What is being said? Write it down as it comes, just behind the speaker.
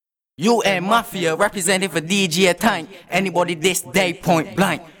UN Mafia representing for Djtank. Anybody this day point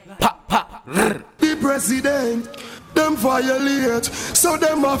blank. Pop, pop. The president, them violate, so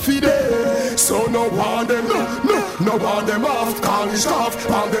them a fide. So no one them, no one them off. Call me off,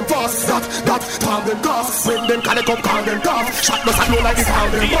 pound them fast. That, pound them gas. When them can come, call them tough. Shot us and know like it's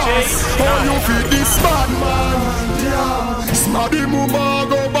pound them boss. Oh, you feel this bad man, yeah. Smarty mama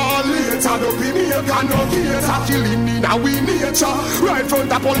go ball later. Don't be me a can no cater. Killing in our nature. Right front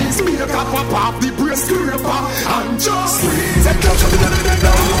the police maker. Pop off the brace scraper. And just take out of the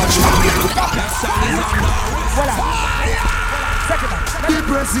the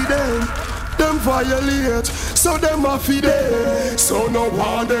president, them violate, so them a fide. So no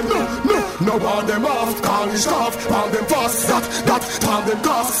one them, no one them off. Call me off, pound them fast. That, pound them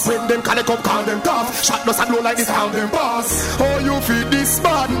gas. When them can come, call them tough. Shot us and blow like this, pound them boss. Oh, you feel this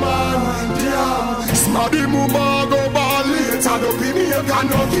bad man, yeah. Smarty mama go ball later. Don't be me a can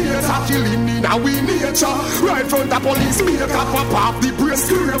no cater. Killing in our nature. Right front the police maker. Pop off the brace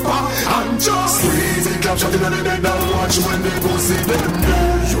scraper. And just squeeze it, clap shot in the dead. Now watch when they go see them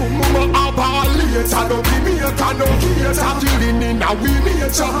there. You mama a ball later. Don't be me a can no cater. Killing in our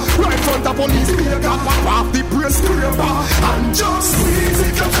nature. Right front the police maker. Pop off the brace scraper. And just squeeze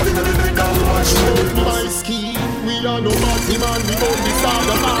it, clap shot in the dead. Now watch when they go my scheme. We are no party man, we only stand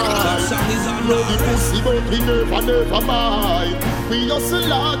alive. Know the pussy but we never mind. We hustle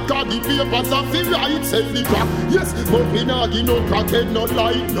hard, got the papers off the right. Sell the crack, yes, but we not give no crack head, no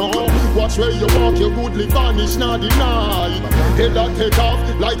light, no. Watch where you walk, your goodly vanish, not denied. Head that take off,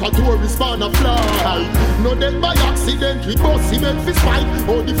 like a tourist man a fly. No death by accident, we bossy men fist fight.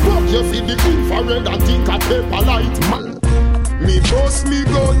 Oh the fuck, you see the infrared and think a paper light. Me boss me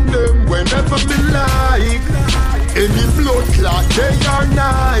gun them whenever me like. Any blood clot day or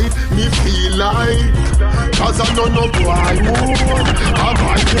night. Me feel like, cause I know no boy would. I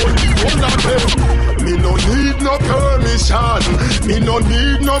might only one of them. Me no need no permission. Me no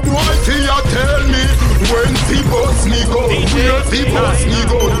need no boy to tell me when fi boss me go, where fi boss me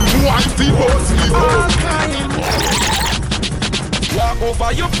go, why fi boss me go. Walk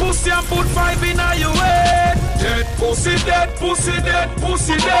over your pussy and put 5 in your head. Dead pussy, dead pussy, dead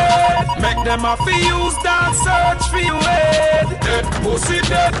pussy, dead. Make them have to use that search for your head. Dead pussy,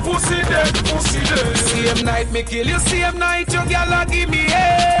 dead pussy, dead pussy, dead. Same night me kill you, same night your gal give me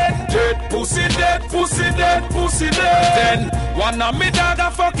head. Dead pussy, dead pussy, dead pussy, dead. Then one of me dog a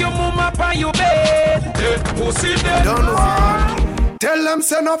fuck your mama by your bed. Dead pussy, dead. Don't want. Tell them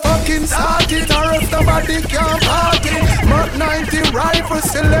say no fucking start it, or else nobody can party. Mark 90 rifle,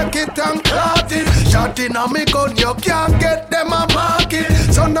 select it and clot it. Shot in a me gun, you can't get them a market.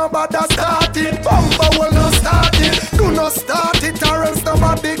 So nobody start it, bumper will not start it. Do not start it, or else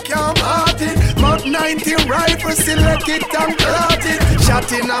nobody can party. Mark 90 rifle, select it and clot it.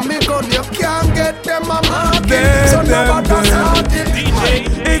 Shot in a me gun, you can't get them a market. So nobody start it. DJ,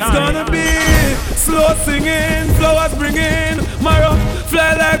 it's gonna be slow singing, flowers bringing, marrow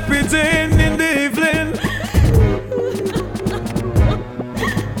fly like pigeon in the evening.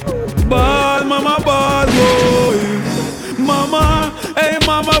 Ball, mama, ball, boy. Mama, hey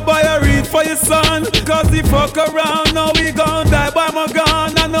mama, buy a read for your son. Cause he fuck around, now we gon' die by my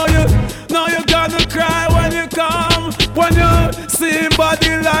gun. I know you gonna cry when you come. When you see him body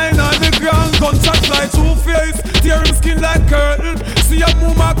lying on the ground. Gunshots like two-face, tear him skin like curtain. See your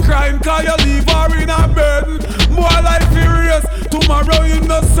mama crying cause you leave her in a burden. Boy like furious, tomorrow you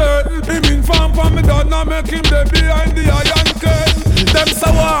not certain. Him inform for me don't not make him there behind the iron curtain. Them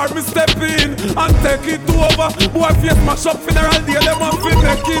so hard me step in and take it over. Boy face mash up funeral day, them have to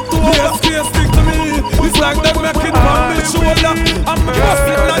make it over. Yes, case stick to me, it's like them making from the shoulder. I'm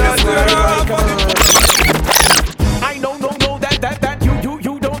crossing like a stair. I know that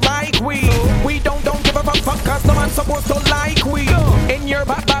you don't like we don't give a fuck cause no one's supposed to like we. In your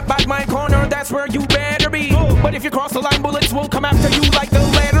back my corner, that's where you better be. But if you cross the line, bullets will come after you like the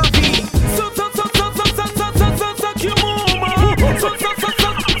letter V. Suck your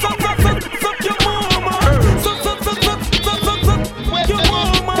mama. Suck your mama. Suck your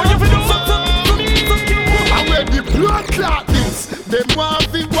mama. What you feel? I wear the blood clot this. Them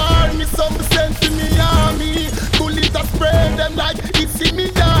want to war me, some sense in the army. Bullets a spray them like it's in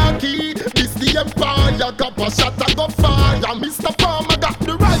me Yankee. This the empire, got a shot I go fire. Mr. Farmer got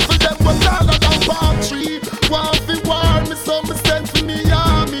the rifle, them was taller than palm tree. Want to war me, some sense in the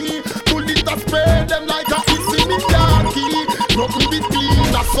army. Bullets a spray them like it's in me Yankee. Nothing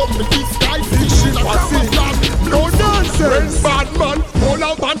between us, some this guy fishing a camouflage. No nonsense. Bad man, hold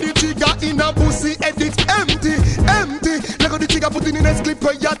out on the trigger in a pussy, edit empty. Look at the trigger put in a clip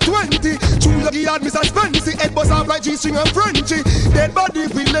where you're 20. True lucky hard, Mr. Spency, head bust off like G-string and Frenchy. Dead body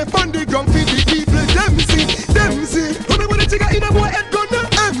we left on the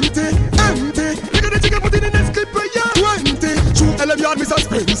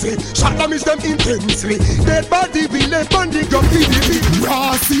use them intensely. Dead body we left on the graffiti.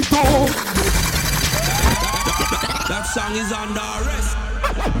 Rasito. That song is under arrest.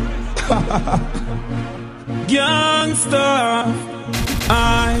 Gangsta,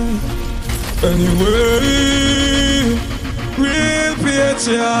 anyway, real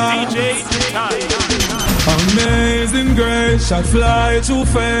picture. DJ Amazing grace, shot fly to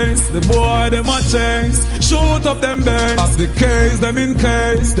face. The boy them a chase, shoot up them base. As the case, them in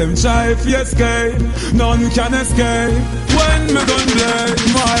case, them try to escape. None can escape when me gun play.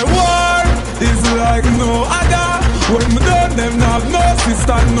 My war is like no other. When me done, them have no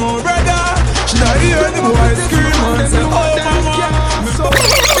sister, no brother. Should I hear the boy scream and say, oh mama?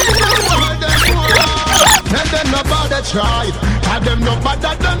 Tell them no bother try. Tell them no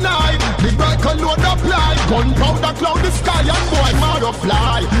bother deny. The breaker load apply. Gunpowder cloud the sky and boy more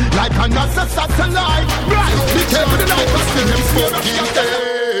fly. Like a NASA satellite. Right, be careful the night. But still them scared of you.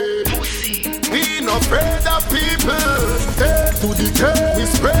 We no afraid of people. Hey, to the day we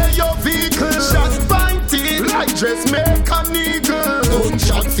spray your vehicle. Shots pointed like dressmaker nigga.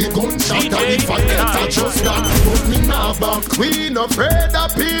 Gunshot the gunshot and if I get just that. Put me now back. We no afraid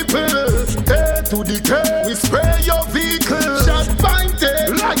of people. Hey, to the day we spray your vehicle. Shots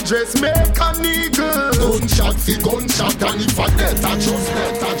pointed like dressmaker nigga. Gunshot the gunshot and if I get just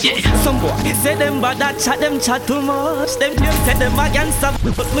that. Yeah, some boy say them bad that them chat too much. Them you say them against up,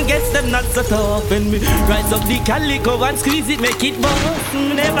 but me guess them not so tough. When me rise up the calico and squeeze it, make it bust.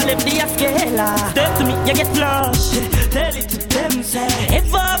 Never left the scala. Step to me, you get flush. Tell it to them, say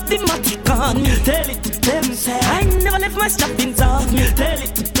ever up the Maticon. Tell it to them, say I never left my strappings off. Tell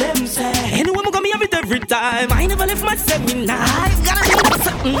it to them, say anyway me got me have it every time. I never left my seminar. I gotta do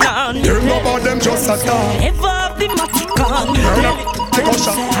something on. Hear about them just a talk. Ever up the Maticon. Tell it to them,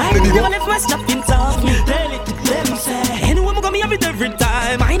 say I never left my strappings off. Tell it to them, say anyway me got me have it every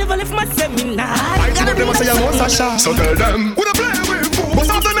time. I never left my seminar. I gotta do something on. So tell them who to play with. What's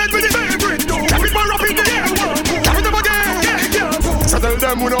up the night with the favorite? Keep it more up in the air. Keep it up again. So tell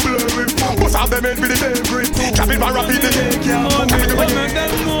them who to play with. What's up the night with the favorite? Keep it more up in the air.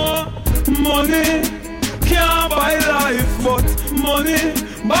 Money can't buy life, but money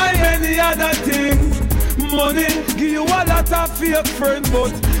buy any other thing. Money give you a lot of fake friends,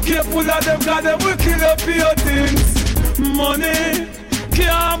 but careful of them, cause them will kill up your things. Money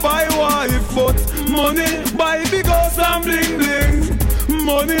can't buy wife, but money buy big house and bling bling.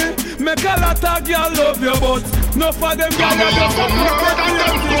 Money make a lot of girl love you, but no for them girl you just a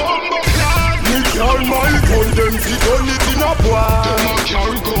me carry my gun, them fi gun it in a boy. Them a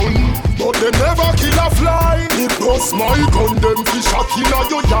carry gun, but they never kill a fly. Me bust my gun, them fi shot in a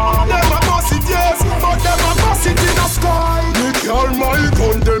your yard. Them a bust it yes, but them a bust it in a sky. Me carry my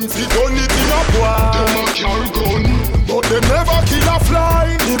gun, them fi gun it in a boy. Them a carry gun, but they never kill a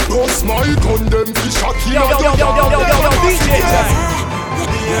fly. Me bust my gun, them fi shot in a your yard. Them a bust it yes.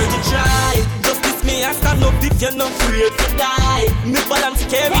 Here to try, justice me I stand up if you're not afraid to die. Me balance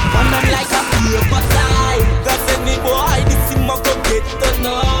carry one man like a paper tie. Cause any boy this him a go get to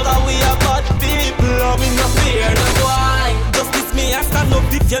know that we are bad people and we no fear no boy. Justice me I stand up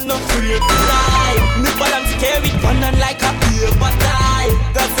if you're not afraid to die. Me balance carry one man like a paper tie.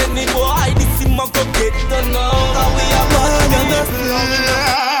 Cause any boy this him a go get to know that we are bad people.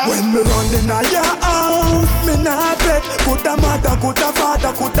 When me run in a your house, me nah bet. Could a mother, could a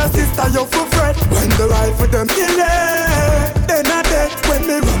father, could a sister, you for fret. When the rifle them kill it, then I dead. When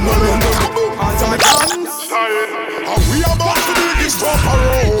me run, answer me guns. And we about to do this proper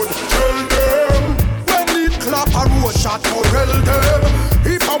road. Tell them when it clap a road shot, tell them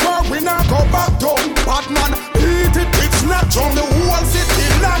if I war we not go back down. Badman beat it, it's not on the whole city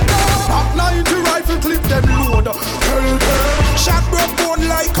locked down. Back 90 rifle clip them load. Tell them shot broke bone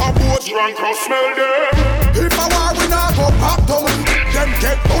like a boat. Drunk or smell them. If I war we not go back down. Then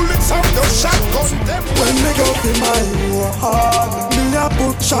get bullets off the shotgun. When me go in my war, me a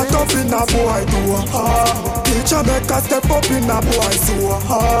put shot up in a boy door. Teacher make a step up in a boy so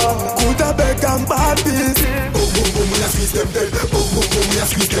coulda beg and bad this. Boom boom boom, we a squeeze them dead. Boom boom boom, we a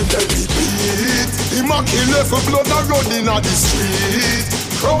squeeze them dead. Repeat. Him a kill for blood a run inna the street.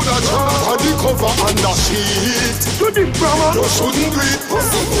 Crowd a jump on the cover and the sheet. Do the drama, you shouldn't do it. Boom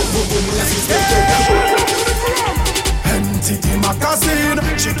boom boom boom, we a squeeze them dead. Empty the magazine,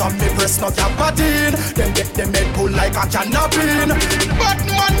 she got me press not a patin. Then get them head pull like a canopin.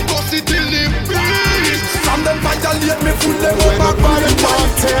 Batman bust it till him beat. From them violate me full them back by the man.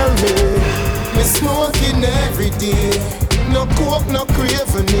 Tell me smoking every day. No coke, no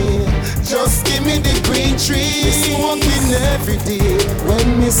craving. Just give me the green tree. Me smoking every day.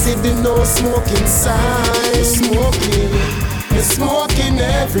 When me see the no smoking sign, smoking. Me me smoking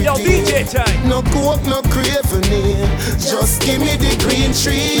every Yo, day. Djtank. No coke, no craving. Just give me the green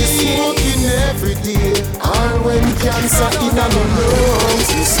tree. Me smoking every day. And when cancer in my lungs,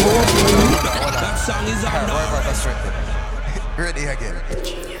 me smoking. That song is on now. Ready again.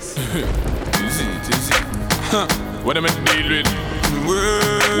 Easy. What am I deal with?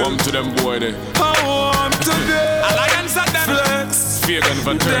 Warm to them boy there. I want today. Alliance at them. Flex. Vegan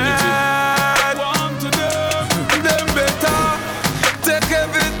fraternity. I want to them better. Take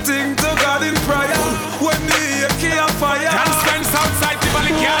everything to God in prayer. When the key of fire. Can't spend outside the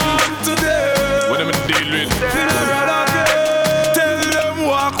valley can. Today. What am I deal with? Tell them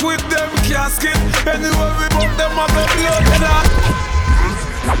walk with them casket. Anywhere we put them up the blood clot.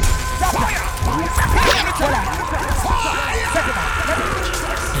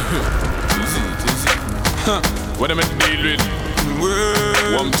 Easy. What am I deal with?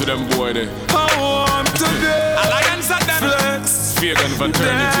 Warm to them boy there. I want today. Alliance at them. Flex. Vegan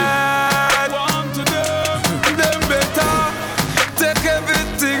fraternity. I want to them better. Take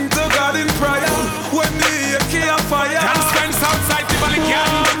everything to God in prayer. When the key of fire. Can't spend outside the valley can.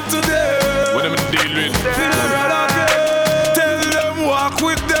 Today. What am I deal with? Tell them walk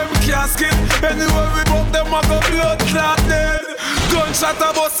with them casket. Anywhere we put them up the blood clot dead. Gunshot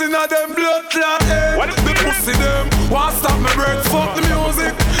a bust inna them blood clot head. The pussy them want stop me breath. Fuck the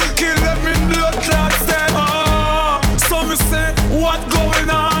music. Kill them in blood clot dead. So me say what going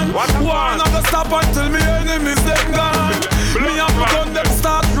on? War not gonna stop until me enemies them gone. Me have to gun them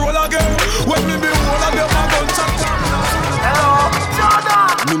start roll again. When me be roll of them a gunshot.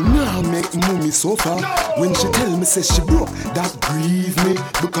 Me nah make mommy suffer. When she tell me say she broke, that grieve me.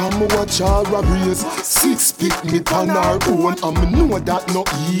 Because me watch her raise 6 feet me on her own, and me know that no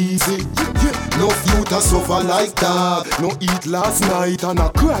easy. No youth a suffer like that. No eat last night and I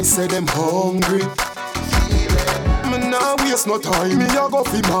cry say them hungry. Me nah waste no time, me a go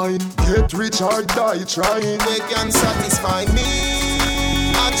fi mine. Get rich or die trying. They can satisfy me.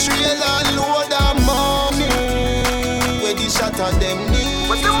 A trailer load of money. Where the shot of them need.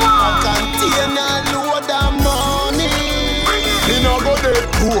 A container load of money. Me nah go dead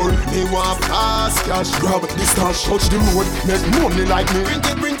poor. Me want fast cash. Grab the stash, touch the road, make money like me.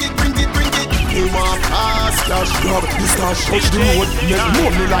 Bring it. Me want fast cash. Grab the stash, touch the road, make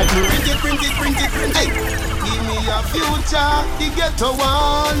money like me. Bring it. Hey. Give me a future. The ghetto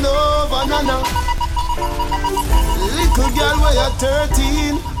one over nana. Little girl where you're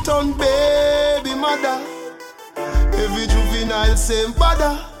 13, turn baby mother. Every juvenile same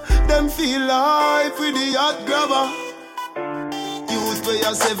bother. Them feel life with the yacht grabber. Youth where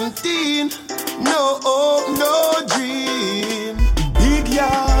you're 17, no hope, no dream. Big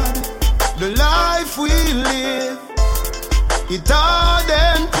yard, the life we live, it hard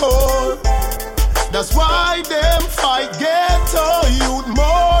and poor. That's why them fight ghetto youth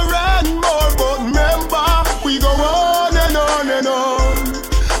more and more. But remember, we go on and on and on.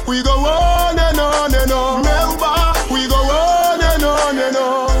 We go on and on and on. Remember, we go on and on and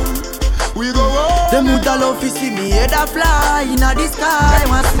on. We go on. Them would love to see me head a fly in the sky.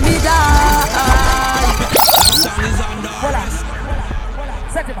 Want to see me die. Song is on now.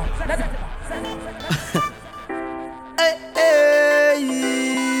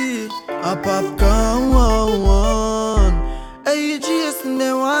 Hey, a popcorn. Hey, Jason,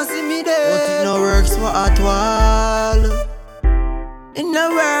 they want to see me there. But it no works for at all. It no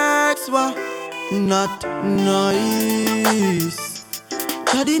works for not nice.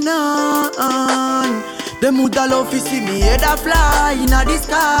 Cadinan. Them woulda love to see me head a fly in the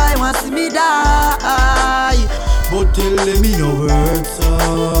sky. Want to see me die. But tell them it no works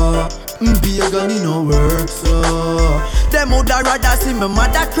so. Pagan it no works so. Them woulda rather see me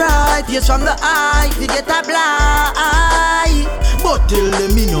mother cry. Tears from the eye to get a blind. But tell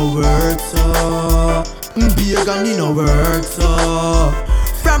them it no works so. Pagan it no works so.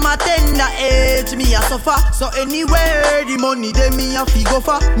 From a tender age, me a suffer. So anywhere the money they me a fi go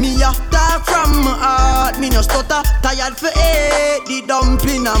for. Me a talk from my heart, me no stutter. Tired for eat the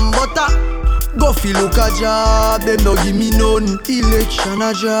dumpling and butter. Go fi look a job, them no give me none. Election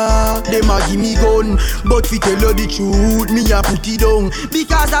a job, them a give me gun. But fi tell you the truth, me a put it down.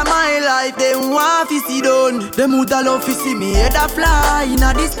 Because of my life, them want fi see done. Them woulda love fi see me head a fly in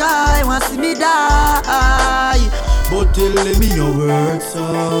the sky. Want see me die. But tell them me no work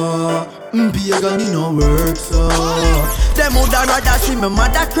so. Pagan it no work so. Them woulda rather see me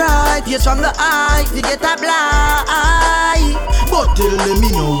mother cry. Tears from the eye to get a blind. But tell them me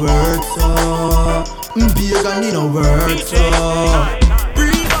no work so. Pagan it no work so.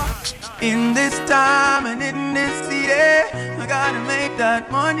 In this time and in this city, I gotta make that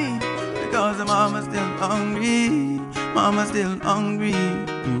money because the mama's still hungry. mama still hungry.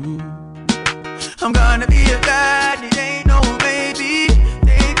 I'm gonna be a daddy, ain't no baby.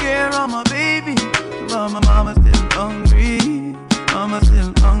 Take care of my baby. Mama still hungry. Mama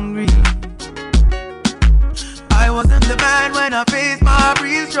still hungry. I wasn't the man when I faced my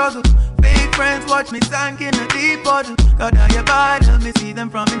real struggle. Fake friends watch me sink in a deep puddle. God, now you're bad, help me see them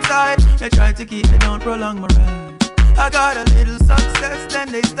from inside. They try to keep me down, prolong my ride. I got a little success,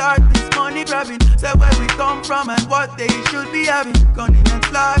 then they start this money grabbing. Say where we come from and what they should be having. Gunning and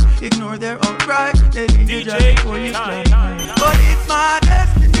slide, ignore their outcry. They leave you just before you strike. But it's my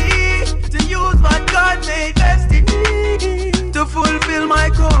destiny to use what God made best in me, to fulfill my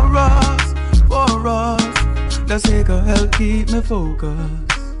chorus for us. The sake of help keep me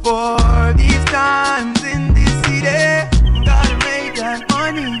focused. For these times in this city, gotta make that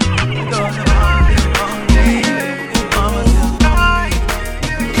money. Because I'm hungry.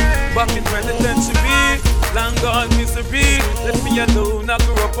 Back in 2010 she be long gone misery. Left me alone, I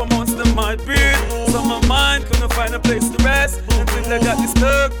grew up amongst the mad breed. So my mind couldn't find a place to rest until I got this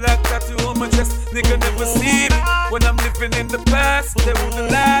thug black tattoo on my chest. Nigga never see me when I'm living in the past. They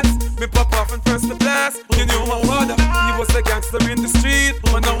wouldn't last. Me pop off and first the blast. You knew my father, he was a gangster in the street.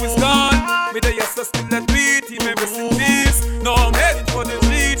 But now he's gone. Me the yes I still at beat. He may rest in peace. Now I'm heading for the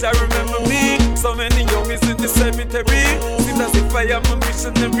reach. I remember me. So many youngies in the cemetery. Seems as if I am a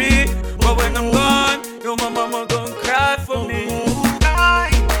missionary. But when I'm gone, yo, my mama gon' cry for me.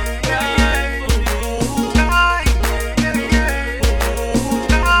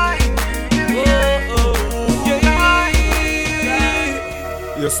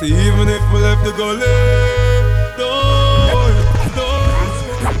 You see, even if we left the gully,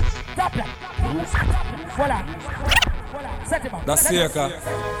 that's circa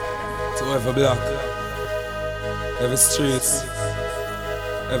to every block, every streets,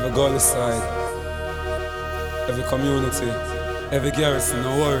 every gully side, every community, every garrison,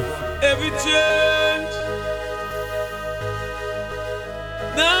 no worry, every change.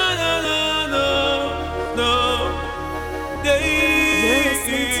 No.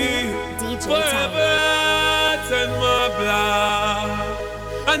 Forever and my blood.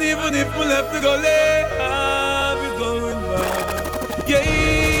 And even if we left the gully, I'll be going back. Yeah.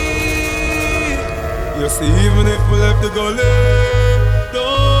 You see, even if we left the gully,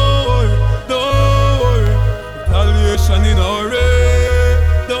 don't worry. Retaliation in our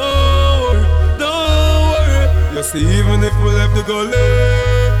way. Don't worry. You see, even if we left the gully,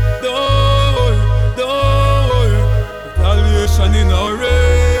 don't worry. Retaliation in our way.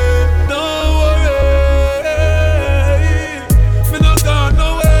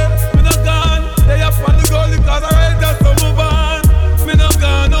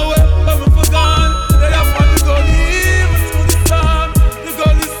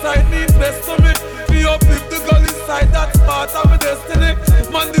 That's part of my destiny.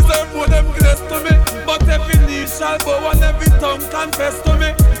 Man deserve more them grace to me. But every knee shall bow and every tongue confess to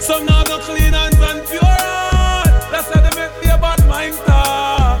me. Some now don't clean hands and pure heart. That's why they make me a bad mind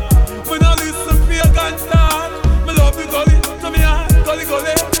talk. We don't listen to your gun talk. Me love the gully, to me heart, gully.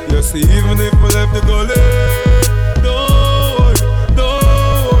 You see, even if we left the gully, don't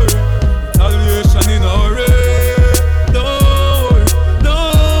worry. Retaliation in our way. Don't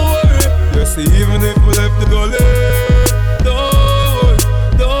worry. You see, even if we left the gully,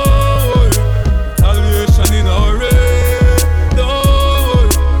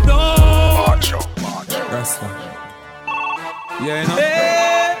 yeah, you know.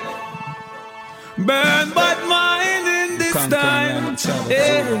 Hey, burn bad mind in this time.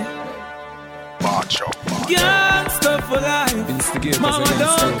 Gangsta for life. Mama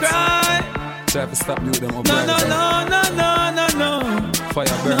don't cry. Try to stop you them up. No.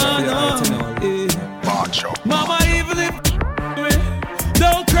 Fire burn Mama even if me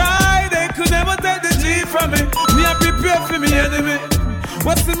don't cry, they could never take the G from me. Me I prepare for me enemy.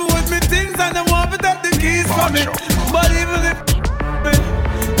 What's in me with me things and they want to take the keys from me. But even if me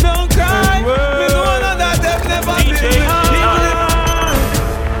don't cry, me know that they've never been.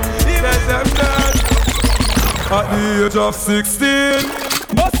 Even if them at the age of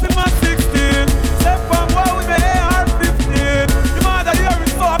 16, busting my 16. Step from where with the AR 15. The mother here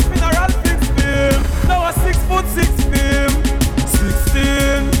is so up in around 16. Now a 6 foot 6 film.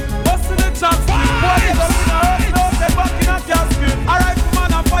 16. Busting the chops. Boy, you don't know how they back in a casket. Alright,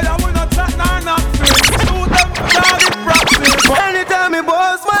 man, on fire, we not chat, nah, not free. Shoot them, down in practice. Anytime me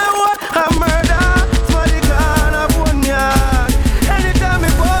boss my word, I murder. Somebody can have one yard. Anytime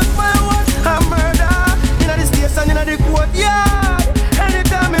me boss my word, I murder. Inna the station, inna the courtyard.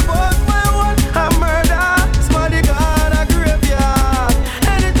 Anytime me boss my word, I murder.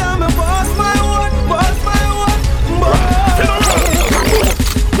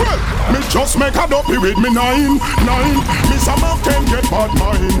 squad up with me 9. Miss a man can get bad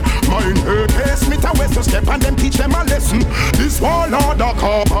mine. Hey, Smith and West to step and them teach them a lesson. This wall order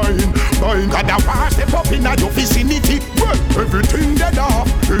carbine. Got a war step up in a your vicinity. Well, everything dead off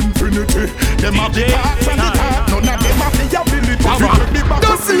infinity. Them have the parts and the top. None of them have the ability.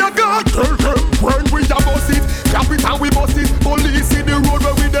 Don't see a God. When we a bust it, capital we bust it. Police in the road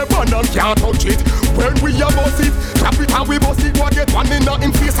where we the band and can't touch it. When we a bust it, capital we bust it. Go get one in a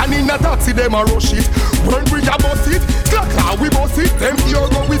face and in a taxi them a rush it. When we a bust it, clack we bust it. Them here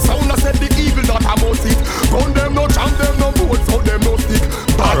go with sound and said the eagle that a bust it. Gun them no jam them no boat so them no stick.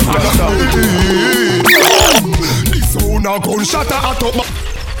 Bad man. This sound a gunshot a top my.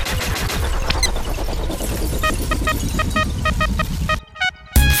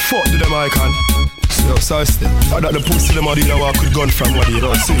 Fuck to them icon. Yo, so still. I got the pussy them out here walk with gun from what you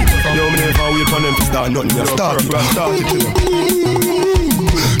don't see. Yo, me never wait on them to start nothing. You start it to them.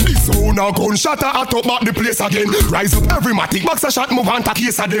 So now gunshot a top back the place again. Rise up every matic box a shot move on to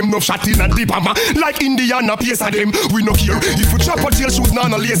case of them. No shot in a deep hammer like Indiana pace of them. We no care if we chop a tail shoes now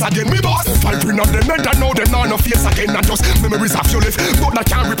no lace again. Me boss fight bring up them men that know them now no face again. And just memories of your life but that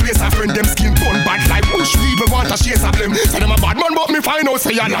can't replace a friend. Them skin bone bad like bush weed. We want a chase of them. Say them a bad man but me find out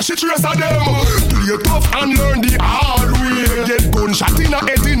say a lash it trace of them. Play tough and learn the hard way. Get gunshot in a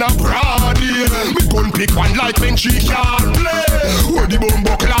head in a broad day. Me gun pick one like when she can't play. Where the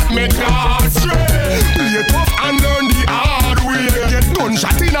bumbo clock me class straight. Play tough and learn the hard way. Get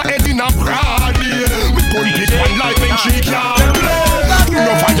gunshot in a head in a broad day. Me gun pick one like when she can't play.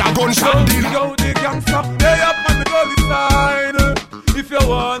 No fire gunshot deal. Yo, the gangsta stay up on the gully side. If you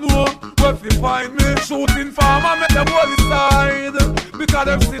want to, where you find me? Shooting farmer make them gully side. Because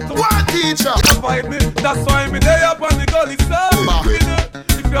them sit to What teacher? fight me. That's why me stay up on the gully side.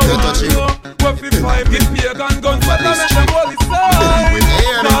 If you want to, where you find me? Give me a gun, but I make them gully side.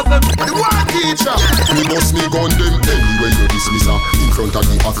 What teacher? We must me gun them anyway you dismiss her. In front of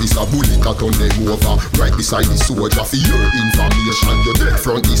the officer, bullet a turn them over. Right beside the soldier for your information. You dead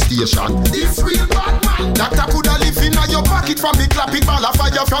front the station. This real bad man. Doctor coulda live in your pocket from the clap it ball of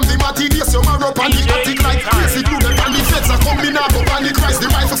fire from the matty. Yes, you mark up on the attic like crazy glue them and the feds are coming up on the Christ. The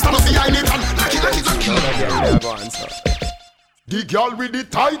rifle stand up behind it and lock it. The girl with the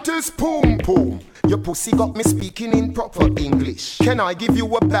tightest pum pum. Your pussy got me speaking in proper English. Can I give you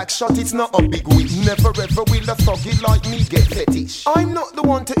a back shot? It's not a big wish. Never ever will a thuggy like me get fetish. I'm not the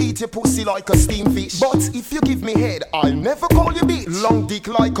one to eat your pussy like a steamed fish. But if you give me head, I'll never call you bitch. Long dick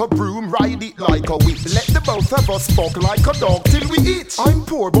like a broom, ride it like a whip. Let the both of us fuck like a dog till we eat. I'm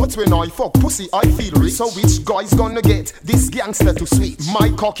poor, but when I fuck pussy, I feel rich. So which guy's gonna get this gangster to sweet? My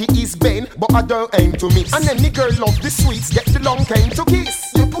cocky is bent, but I don't aim to miss. And any girl love the sweets, get the long cane to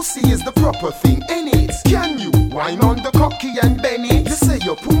kiss. Your pussy is the proper thing, ain't it? Can you whine on the cocky and Benny? You say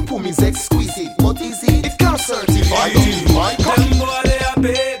your pum pum is exquisite, but is it? It can't certify it. My cocky. Them boy they a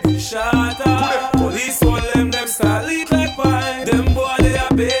baby shatter. Police call them style it like pie. Them boy they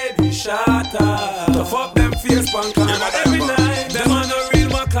a baby shatter. To fuck them face punk and every night. Them a no real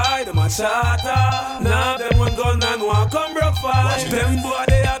Mackay, them a shatter. Now them one gun and one come broke fight. Them boy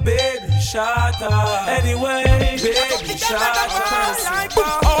they a baby shatter. Anyway, baby shatter.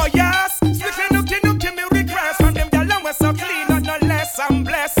 Oh yes, slipping nookie me request from them gyal and we so clean and no less I'm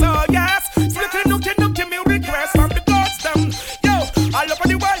blessed. Oh yes, slipping nookie me request from the gods them. Yo, all over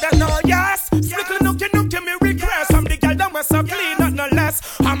the world and oh yes, slipping nookie me request from the gyal and we so clean and no less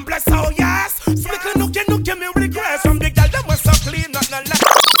I'm blessed. Oh yes, slipping nookie me request from the gyal and we so clean and no less.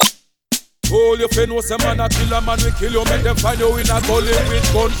 All your friend was a man a killer, man we kill you. Make them find you in a gully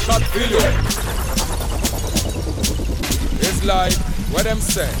with gunshot fill you. It's like what them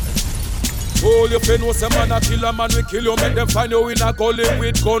say. All your friend was a man a killer, man we kill you. Make them find you in a gully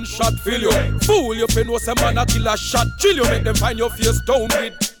with gunshot fill you. Fool your friend was a man a killer, shot chill you. Make them find your face down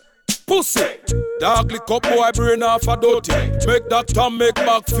with pussy. Dark lick up boy brain off a dirty. Make that time make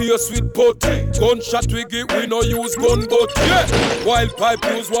back face with putty. Gunshot we get, we no use gun but yeah. Wild pipe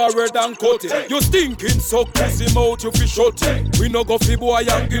use warrior than cutty. You stinking suck pussy mouth you fi shutty. We no go fi boy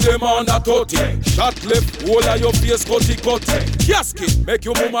and give them on a totty. Shot left, whole of your face cutty. Casket, make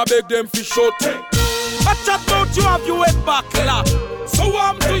your mama beg them fi shutty. I chat about you have your head back lap. So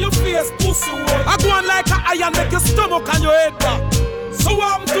warm to your face pussy hole. I go on like a iron make your stomach and your head back. So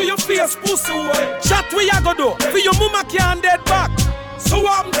warm to your face, pussy hole. Chat we a go do, for your mama can't dead back. So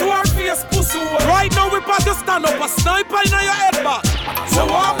warm to her face, pussy hole. Right now we about to stand up a sniper in your head back. So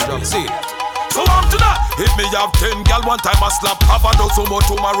warm. See, so after that, if me have 10 gal one time I slap, have a dozen more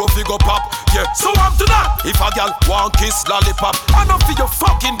tomorrow fi go pop. Yeah, so after that, if a gal want kiss lollipop, I don't feel your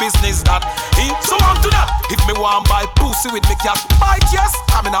fucking business that. So after that, if me want buy pussy with me cat, bite yes,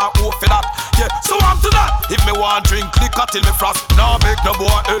 I'm in a hope for that. Yeah, so after that, if me want drink liquor till me frost, now make no boy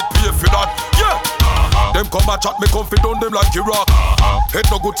help pay for that. Yeah, them come and chat me comfy down them like Iraq. Head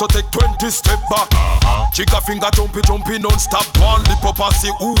no good so take 20 step back. Chica finger jumpy non-stop. One lip up and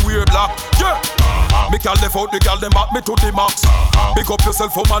see who wear black. Yeah, me can left out the gal them back me to the max. Pick up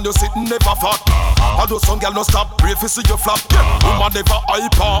yourself woman you sitting never fat. Although some gal no stop brave to see you flap. Yeah, woman never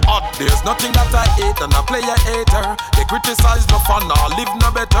hype or hot. There's nothing that I hate and I play a hater. They criticize no fun or live no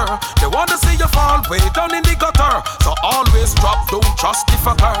better. They wanna see you fall way down in the gutter. So always drop, don't trust the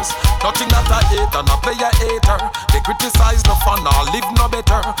fuckers. Nothing that I hate and I play a hater. They criticize no fun or live no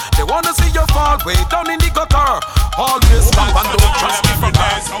better. They wanna see you fall way down in the gutter. Always stop and don't trust the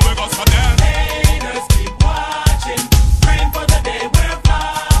fuckers. Haters keep watching, praying for the day we're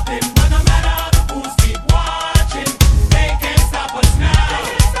popping. But no matter how the fools keep watching, they can't stop us now.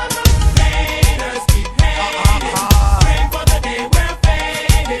 Haters keep hating, praying for the day we're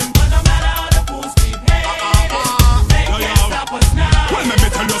fading. But no matter how the fools keep hating, they can't stop us now. Well, let me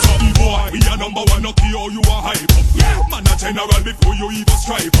tell you something, boy. We are number one, no key, you are hype up. Man, a general before you even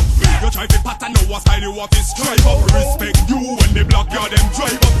strive up. You try to pattern, know what style you want to strive up. Respect you when they block you, them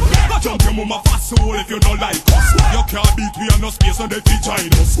drive up. Go jump your mama fast soul if you don't like us. You can't beat we on no space so they fit join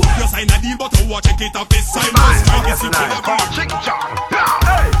us. You sign a deal but you watch check it off this sign. Try to see hey,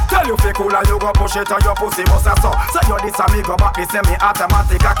 tell you fake cool and you go push it on your pussy bust a so. So you this a me go back, this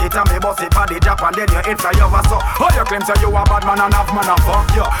semi-automatic cock it and me bust it body drop and then you hit for your so. How you claim say you a bad man and half man a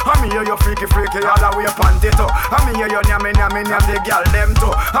fuck you. I me hear you freaky all the way panty too. I me hear you nyam the girl them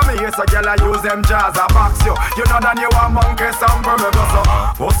too. I me hear so girl I use them jazz a box you. You know that you a monkey some from me go so.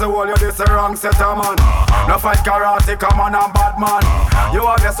 Pussy wall you this a wrong set a man. No fight karate come on and bad man. You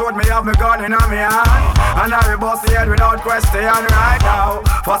have your sword, me have me gun in a me hand. And I will bust the head without question right now.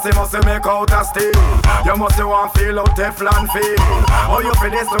 Fussy must make out a steel. You must want feel out Teflon feel. Oh you feel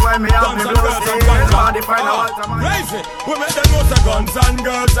this the way me have me blue steel. Body find out a man. Raise it, we make the most of guns and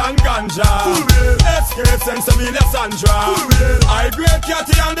girls and ganja. Escape and Samilia Sandra. I grade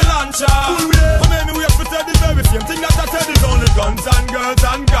Catty and the Lancha. I mean we have to tell the very same thing that I said is only guns and girls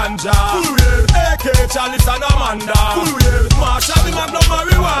and ganja. AK Charlie and Amanda. Marshall the Magnum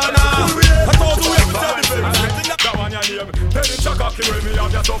marijuana. I told you we have to tell the very same thing that one your name. Tell the Chakaki when me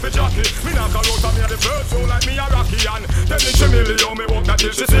have your stuff in Jackie. Me knock her out and me a the first show like me a Rocky and tell me Chimilly how me walk that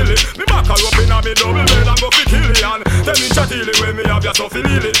till she silly. Me back her up in a me double bed and go fi Killian. Tell me Chatili when me have your stuff in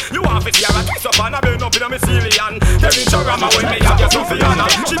Lily. You want fi see her a kiss up and a bend up in a me Cillian. Tell me Charama when me have your stuff in Anna.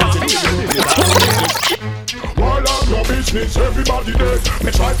 She back While I'm no business, everybody dead.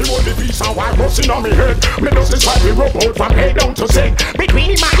 Me try to hold the peace and while busting on me head. Me just try to rub out from head down to sick.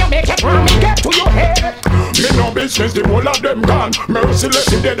 Between man you make it wrong, get to your head. Me no business, the whole of them gone.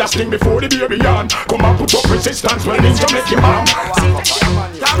 Merciless in dead as thing before the baby yarn. Come and put up resistance when ninja make him on. Tell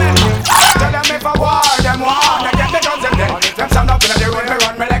them if I war, them war. They get the guns in them. Them stand up in the road, me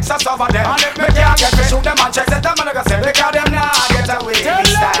run, me Lexus over them. And if me can't get me, shoot them and check them and I go say, because them nah get away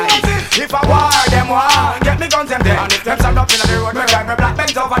this time. If I war, them war. Get me guns in them. And if them stand up in the road, me run, me black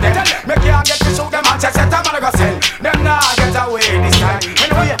Benz over them. Me can't get me, shoot them and check them and I go say, them nah get away this time.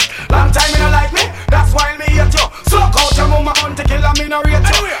 Anyway, long time you don't like me, that's why me hate you. Suck out your mama hunt to kill and me no rate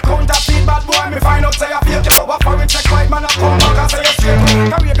you. Counterfeit bad boy, me find out say I fake you. What foreign check white man I come back and say you straight.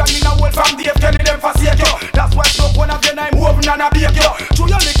 Carry a gun in a hole from Dave Kelly them forsake you. That's why smoke one of your name open and I bake you. Chew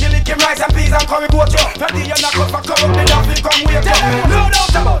your lick him rice and peas and curry goat you. Tell the you're not good for corrupt, the nothing come wake you. No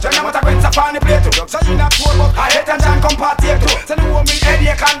doubt about you, no matter when it's upon the plate too. So you not poor but I hate and John come partake too. So the woman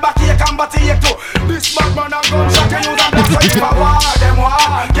headache and backache and body too. This bad man and gunshot you use and black. So if I war, them war.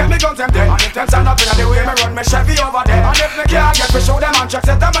 Get me guns them dead. And if them stand up in the way me run me Chevy over there. And if me can't get me show them and check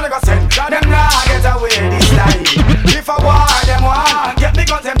set them and I go send. Them nah get away this time. If I war, them war. Get me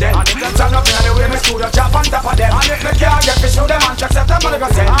guns them dead. And if them stand up in the way me studio chop on top of them. And if me can't get me show them and check set them and I go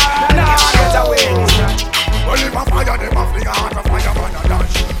send. Them nah get away this time. Well if I fire them off the heart of fire man a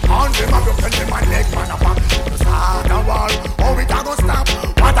dash. And them a broken them and leg man a pop. Start a war, how it a go stop?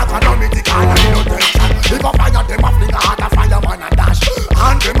 What a calamity call and no tension. If I fire them off the heart of fire man a dash.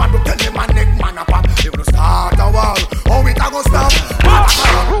 And them a broken them and leg man a pop. If you start a war, how it a go stop? What a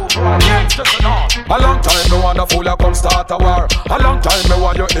calamity. A long time me want a fool a come start a war. A long time me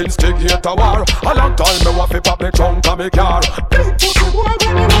want you instigate a war. A long time me want fi pop me trunk and me car.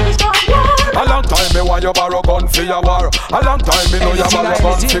 A long time me want you borrow gun for your war. A long time me know you borrow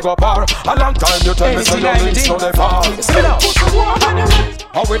gun for go par. A long time you tell me say your links no they far.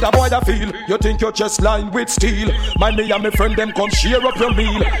 How with a boy that feel? You think your chest lined with steel? My me and my friend them come share up your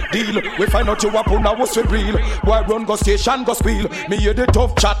meal. Deal, we find out you up on a what's real. Boy run go station go squeal. Me hear the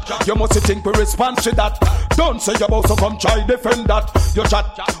tough chat. You must think we respond to that. Don't say you about so come try defend that. You chat,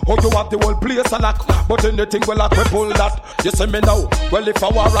 oh you have the whole place a lock. But anything will like we pull that. You say me now. Well if a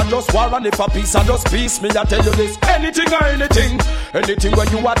war and just war and if a peace and just peace. Me I tell you this. Anything or anything. Anything when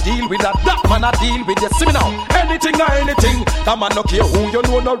you a deal with that. That man a deal with you. See me now. Anything or anything. That man no care who you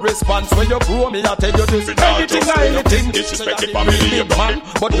know no response. When you grow me I tell you this. Anything or anything. Disrespect the family man.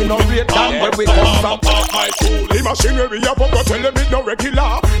 But we no rate down where we come from. The machinery you forgot tell them it no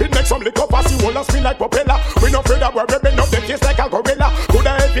regular. It makes some liquor pass you all a spin like propeller. We no afraid of where we bend up them face like a gorilla.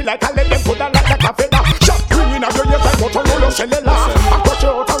 Coulda heavy like a let them put a like a feather. Shot ringing at your ears like Motorola cellular. I crush you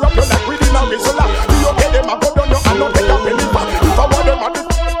out and wrap you like within a missile. You okay them a go down you and not take a penny back. If I want them a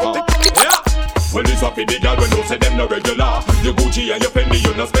well, it's up in the girl when you say them no regular. You Gucci and your Fendi,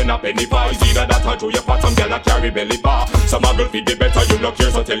 you no spend a penny for. It's either that or to your fat, some girl a carry belly bar. Some a girl feed the better, you no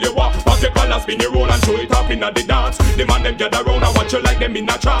care, so tell you what. Pack your collar, spin your roll and show it up in the dance. The man them gather round and watch you like them in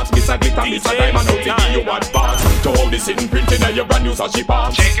a trance. Miss a glitter, miss a diamond, out to give you one part. To hold this in printing and your brand new sashi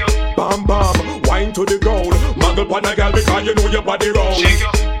palm. Bam bam, wine to the ground. Muggle pon a girl because you know your body round.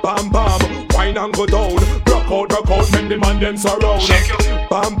 Bam bam, wine and go down. Rock out, make the man them surround.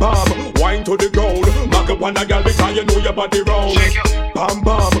 Bam bam, wine to the ground. Muggle pon a girl because you know your body round. Bam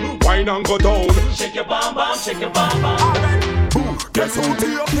bam, wine and go down. Shake your bam bam, shake your bam bam. Guess who to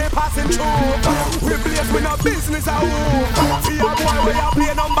your play passing through? We blaze with no business at home. See a boy where you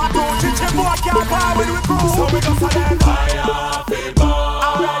play number 2. Chichi boy can't buy with we crew. So we go for them. Fire be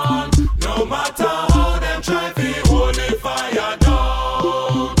born. No matter how them try to hold the fire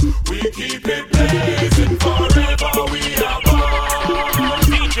down, we keep it blazing forever. We are born.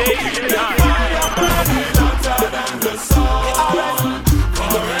 DJ fire burning hotter than the sun.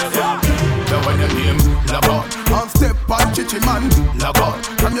 Forever. Now when you name Labon, on step on Chichi man, Labon.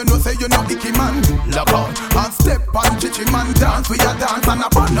 From you know say you know icky man, Labon. On step on Chichi man, dance we a dance and a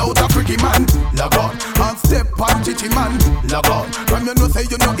burn out a freaky man, Labon. On step on Chichi man, Labon. From you know say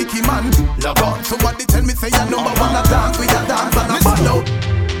you know icky man, Labon. Somebody tell me say you number one a dance we a dance and a burn out.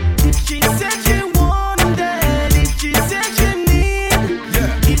 If she said she wanted, if she said she need,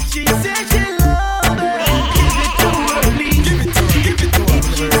 if she said she love it, give it to her please. Give it to her. If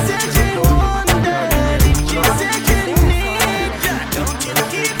she said she wanted, if she said she need, don't you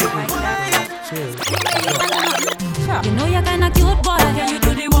keep her quiet. You know you're kinda cute boy, can you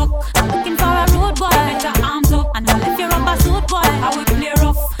do the work? Looking for a road boy, put your arms up and I'll lift your rubber suit boy. How we play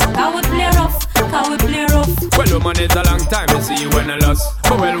rough, how we play rough, how we play rough. Well, woman, it's a long time to see you when I lost.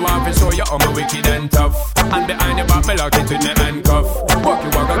 But well, want to show you how I'm wicked and tough. And behind the back, me lock it with me handcuff. Walk you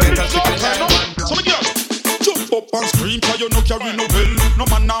walk against a chicken head. So me girl, jump up and scream 'cause you no carry no bell. No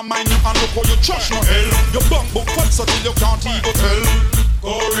man now mind you and look how you trash no hell. Your bunk book fat so till you can't even tell.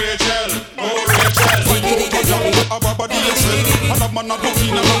 Go Rachel, go Rachel. Our body yourself. And a man a go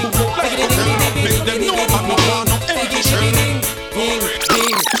in and a go like hotel. Make them know I'm not no empty shell. Go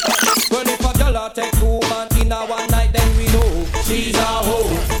Rachel. Well, if a girl a take 2 man in a one night, then we know she's a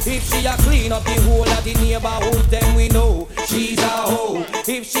hoe. If she a clean up the whole of the neighborhood, then we know she's a hoe.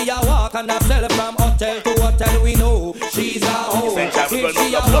 If she a walk and a sell from hotel to hotel, we know she's a hoe. If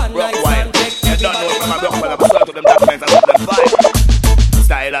she a one night stand, take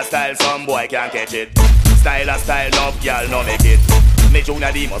Style a style, some boy can't catch it. Style a style, no girl no make it. Me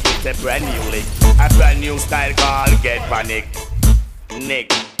Junior D must with a brand new lick. A brand new style called Get Panic.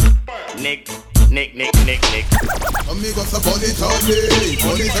 Nick. Amigos are on it all day,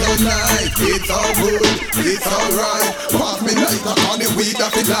 on it all night. It's all good, it's alright. Pass me like a honey weed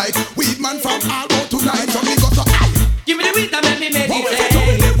that it like. Weed man from Albo tonight. Amigos are give me the weed that make me meditate.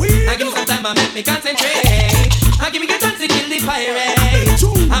 I give me some time and make me concentrate. I give me the chance to kill the pirate.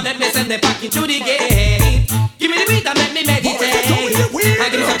 I make me send them back into the gate. Give me the weed that make me meditate. I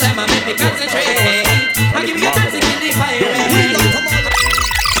give me some time and make me concentrate. I give me the chance to kill the pirate.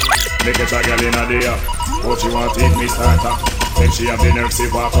 Make a try girl in a day. What you want take me starter? Then she have the nerve say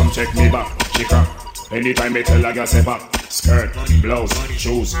walk come check me back. She crack. Anytime me tell a girl say back. Skirt, blouse,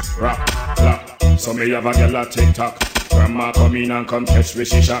 shoes, rap, clap. So me have a girl a TikTok. Grandma come in and come catch me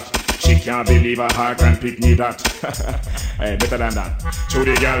she shot. She can't believe her heart and pick me that. Hey, better than that. To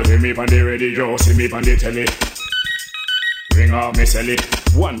the girl with me on the radio, see me on the telly. Ring off me sell it.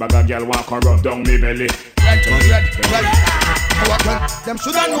 One bag of girl walk and rub down me belly. them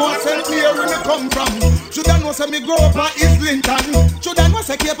shoulda know self here where me come from. Shoulda know say me grow up at Islington. Shoulda know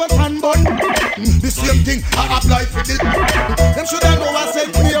say Cape and Bun. The same thing I apply for the. Them shoulda know I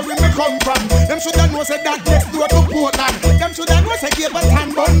said where we come from. Them shoulda know said that next door to Portland. Them shoulda know said give a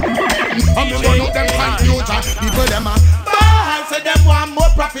tan bun. I'm the one of them confusion. People them a ball said them want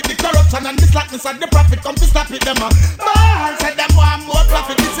more profit. The corruption and the slackness and the profit come to stop it. Them a ball said them want more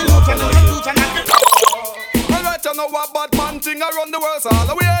profit. The solution and the future and the. Alright, you know what bad man thing around the world. So all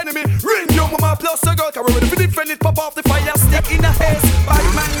our enemy ring your mama plus a girl. Carry ready for defend it. Pop off the fire stick in the haze. Bad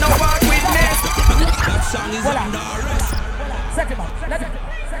man no walk witness. That song is under arrest.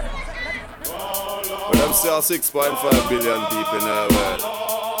 But them say 6.5 billion people in the world.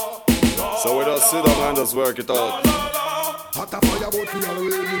 So we just sit down and just work it out.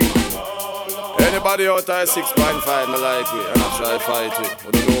 Anybody out there 6.5 me like we and I try fight with.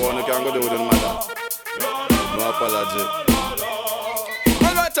 But you know what you can go do with it matter. No apology.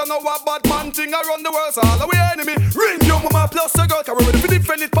 Alright, you know what bad man thing around the world. So all our enemy ring your mama plus a girl. Carry ready for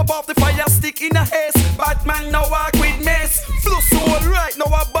defend it. Pop off the fire stick in a haze. Bad man no walk with mess. Flow so right now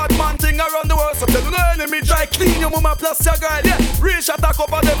a bad man thing around the world. So tell the enemy try clean your mama plus your girl. Yeah, reach attack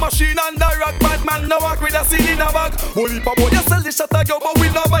up on the machine and the rock. Bad man no walk with a seal in a bag. Holy papa, you sell the shot a girl but we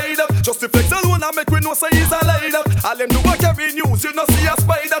no buy them. Just the flex alone and make we know say he's a light up. All them do a carry news, you know see a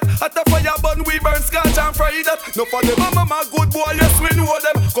spider. At the fire burn we burn scotch and fry that. No for them mama good boy, yes we know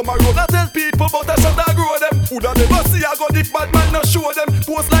them. Come around and tell people about a shot and grow them. Who da never see a gun if bad man no show them.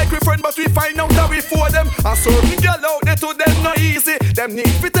 Post like we friend but we find out that we for them. And certain girl out there to them no easy. Them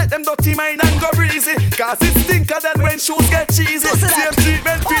need to take them dirty mind and go easy. Cause it stinker than when shoes get cheesy. Same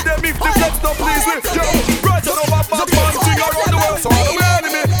treatment feed them if the flex don't please me. Yo, right on over bad man thing around the world. So all the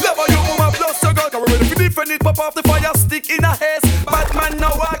enemy, never you mama plus your girl. Cause we ready to defend it, pop off the fire stick in a haze. Bad man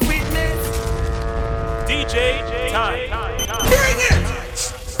no walk witness. DJ time. Bring it!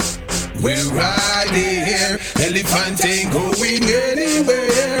 We're right here, elephant ain't going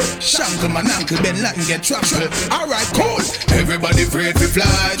anywhere. Shankle man, uncle Ben Latin get trampled. Alright, cool. Everybody afraid to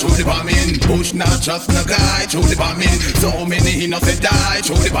fly through the bombing. Push not just no guy through the bombing. So many innocent die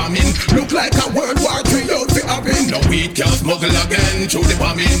through the bombing. Look like a World War III out to happen. No weed can smuggle again through the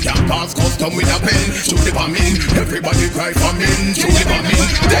bombing. Can't pass custom with a pen through the bombing. Everybody cry famine through the bombing.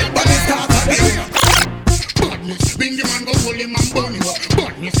 Dead body start again. Badness, bingy man go hold him and burn him up.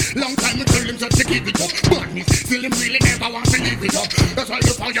 Badness, long time we tell him just to keep it up. Badness, still him really never want to leave it up. That's why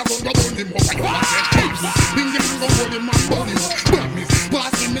the fire go burn him up. And you want to say, bingy man go hold him and burn him up. Badness,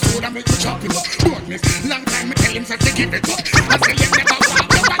 pass him the sword and make you chop him up. Badness, long time we tell him just to keep it up. And still him never want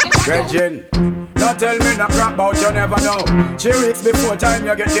to. Virgin, don't tell me no crap about you never know. 3 weeks before time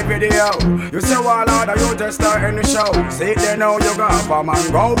you get the video. You say well harder you just start in the show. See it there now you got a man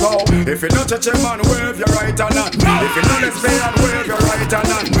go. If you don't touch a man wave your right hand. If you don't lesbian wave your right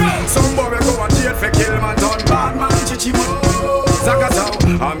hand. Somebody go and jail for kill man done. Bad man chichimo Zagato.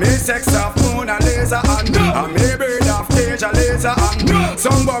 I me sex off moon and laser hand. I me bird off cage and laser hand.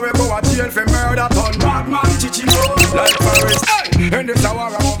 Somebody go and jail for murder done. Bad man chichimo like Paris. In this hour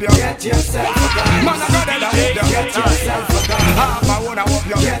I hope you get yourself a gun. Man I got it I hope you get yourself a gun. Half my own I hope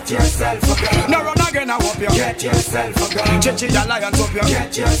you get yourself a gun. No run again I hope you get yourself a gun. Chichi Alliance hope you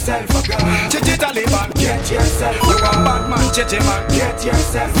get yourself a gun. Chichi Taliban get yourself a gun. You a bad man Chichi man get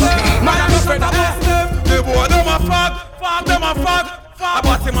yourself a gun. Man I'm afraid of them. The boy them a fag them a fag. A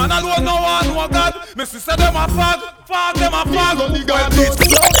batty man alone no one no God. Me sister them a fag them a fag. Only God knows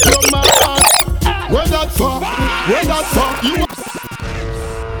your man. Where that fuck you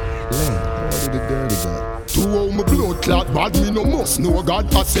to all my blood clot bad me no must know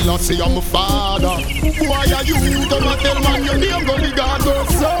God. I say I'm a father. Why are you gonna tell man your name? Only God don't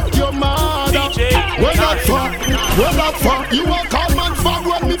suck your mother. Where that fuck you a call man fuck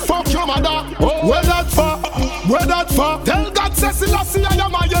when me fuck your mother. Where that fuck tell God Selassie I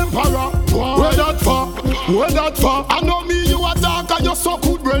am my emperor. Where that fuck I know me you a dark and you so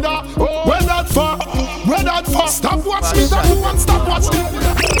good brother. Where that fuck stop watch me that you want stop watch me.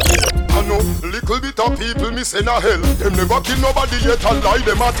 I know little bit of people miss in a hell. Them never kill nobody yet and lie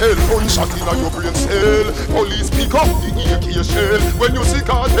them a tell. Gunshot in a your brain cell. Police pick up the AK shell. When you see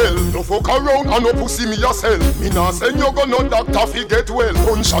cartel, no fuck around and no pussy me yourself. Me nah send you go no doctor fi get well.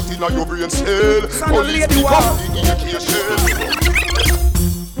 Gunshot in a your brain cell. Police pick up the AK shell.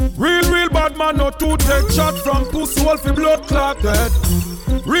 Real bad man no two take shot from pussy wolf fi blood clotted.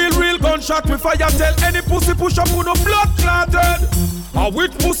 Real gunshot we fire tell any pussy push up with no blood clotted. A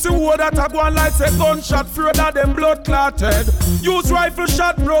with pussy who that a go on like say gunshot further than blood clotted. Use rifle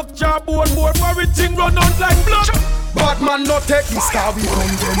shot broke jaw bone more for everything run out like blood. Bad man no take this car we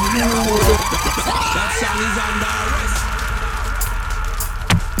come them new. That song is under arrest.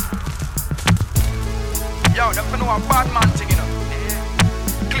 Yo, them know a bad man thing, you know.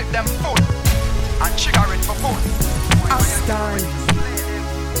 Clip them foot and and triggering for food.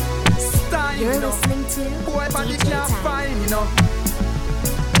 You're listening to Boy, body can't Djtank. find, you know.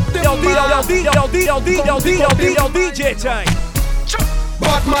 Djtank.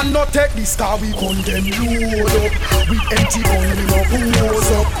 Bad man no take this car, we condemn load up. With empty gun we no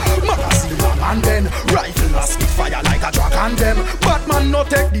pose up. Magazine long and then rifle a spit fire like a dragon them. Bad man no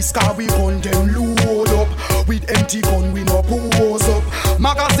take this car, we condemn load up. With empty gun we no pose up.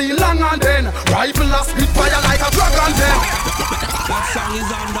 Magazine long and then rifle a spit fire like a dragon them. That song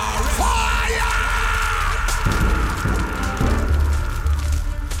is under fire.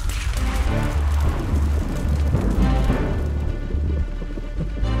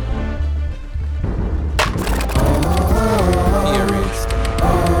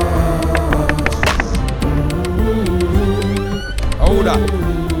 Hold up.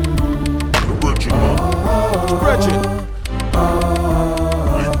 Bridget.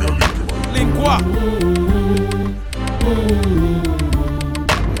 Link what?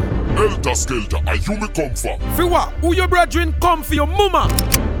 Helter Skelter, are you me come for? For what? Who your brethren come for your mama?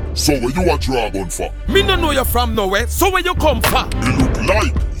 So where you a dragon for? Me no know you from nowhere, so where you come for? You look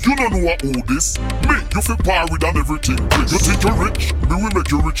like you don't know who this. Me, you feel power and everything. You think you're rich? Me will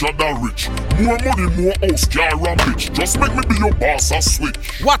make you richer than rich. More money, more house, car and bitch. Just make me be your boss and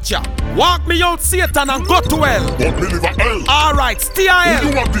switch. Watch ya. Walk me out Satan and go to hell. But me live a hell. Alright, stay a hell. Who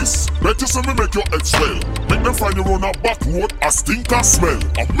you want this? Better say me make your head swell. Make them find you on a back road, a stink and smell.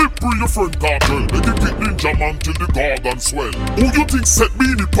 And me bring your friend cartel. Make it pick ninja man till the garden swell. Who you think set me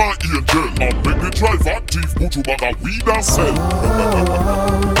in the party and jail? And make the driver thief put you back a weed and sell.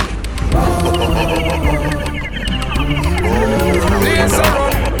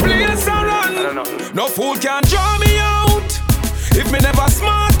 Please run. No fool can draw me out. If me never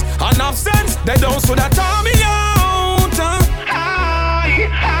smart, enough sense, they don't so that draw me out.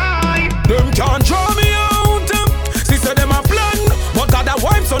 Them can't draw me out. Sister them a plan, but God a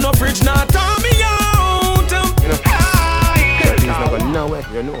wipe so no fridge not draw me out. He's not going nowhere,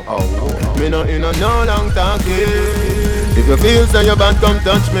 you know. Oh, me no in a no long talking. If you feel so you bad, come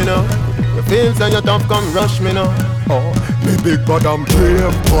touch me now. You feel so you tough, come rush me now. Oh, me big bad I'm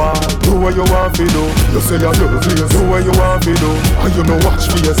brave boy. Do what you want to do. You say you do this, do what you want to do. And you know watch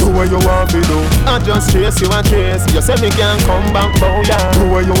face, do what you want to do. I just chase you and chase. You say me can't come back, boy. Do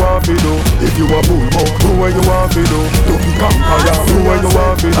what you want to do. If you a bull buck, do what you want to do. Don't be vampire, do what you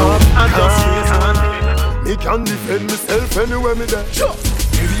want to do. I just chase you and chase. Me can defend myself anywhere me there. Sure.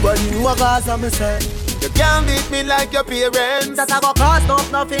 Everybody know what cause I'm say. You can't beat me like your parents. That I go cause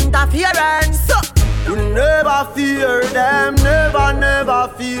nothing interference. You never fear them, never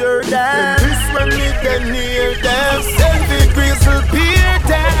fear them. This when me get near them, selfie grizzle peer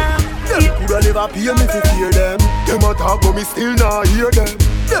them. Them coulda never fear me to fear them. Them a talk but me still not hear them.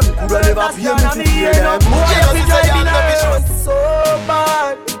 Them coulda never fear me to fear them. So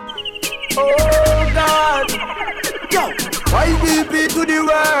bad, oh God. Yo, why BP to the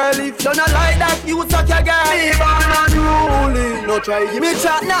world? If you're not like that, you suck your girl. Live on unruly. No try give me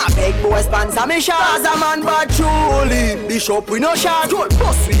chat now. Big boy sponsor me shot. As a man but truly. Bishop we no shot. Good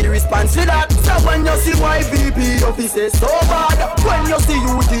boss with the response to that. So when you see YVP officers so bad. When you see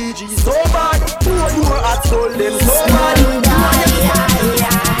UTG so bad. More at soul them so bad.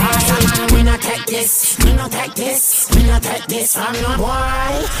 We not take this, we not take this, we not take this from no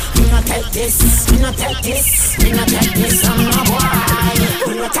boy. We not take this, we not take this, we not take this from no boy.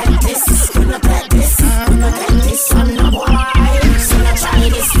 We not take this, we not take this, we not take this from no boy. So not try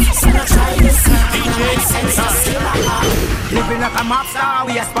this, so not try this. It don't make sense, so still Living like a mob star,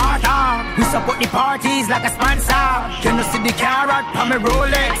 we a Spartan. We support the parties like a sponsor. Can you see the carrot on my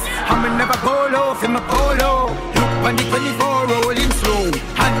Rolex? I'm never go low for my polo. Look on the 24 rolling slow.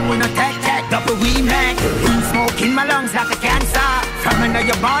 And we no tech, double we make. Weed smoke in my lungs like a cancer. From under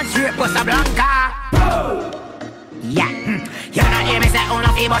your barn straight, Bossa Blanca. Yeah, you don't hear me say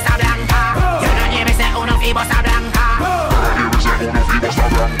uno fi Bossa Blanca. You don't hear me say uno fi Bossa Blanca.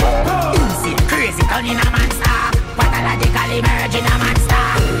 Easy, crazy, turn in a monster. Pathologically emerging a monster.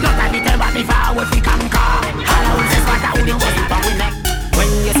 Not a little but me forward fi conquer. Hollow is what I wouldn't just but we neck. When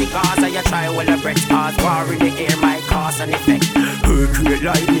you see cause you try well a breath cause war in the air my cause and effect. Hurricane,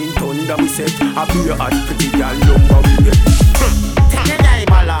 lightning, thunder we set. I be a hot pretty girl number we get. Take the guy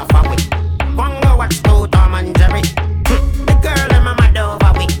ball off away. One go watch two Tom and Jerry. The girl and mama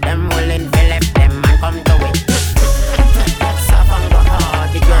over with them willing to left them and come to it. That's a fun go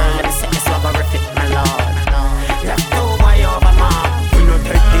hard. The girl let me set the swaggerific my lord. Left two boy over mom. We no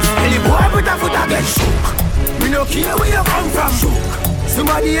take this. Any boy put a foot against shook. We no care where you come from. Shook.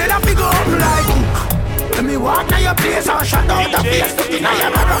 Somebody head up, go up like hook. Let me walk to your place and shut down the face to deny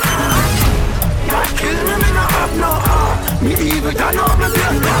your mother. me turn on me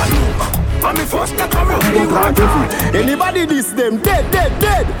face. And me first take a run. Anybody this them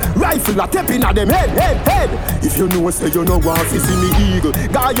dead. Rifle a tapping at them head. If you know say you no want to see me eagle,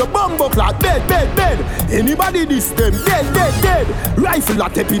 got your bumbo clock dead. Anybody this them dead. Rifle a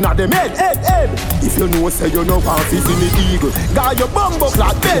tapping at them head. If you know say you no want to see me eagle, got your bumbo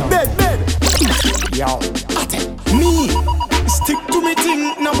clock dead. Yo, me stick to me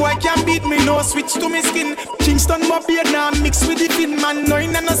thing, no boy can beat me, no switch to me skin. Kingston my beard now mix with the thin man, no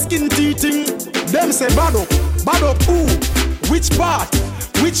in no skin teething. Them say bad up who? Which part?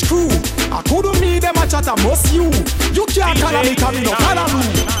 Which crew? I couldn't me them a chat, I must you. You can't call me, come in no color.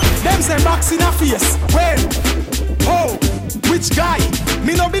 Them say box in a face, when? Oh, which guy?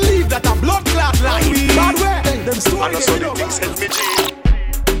 Me no believe that a blood clot like me. Bad way, them stories they know.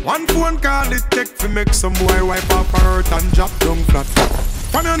 One phone call it take to make some boy wipe up her hurt and drop down flat.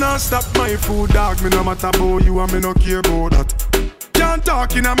 From you not stop my food dog, me no matter about you and me no care about that. Can't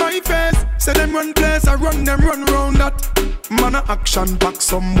talk in my face, say them run place, I run them run round that. Man a action pack,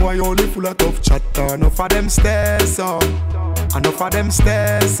 some boy only full of tough chatter. Enough of them stairs up, enough of them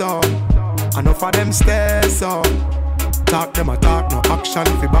stairs up, enough of them stairs up. Talk them a talk, no action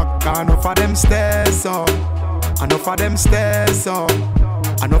fi back. Enough of them stairs up, enough of them stairs up.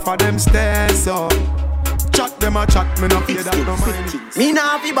 Enough of them stairs up. Chat them a chat, me no fear that no mind. Me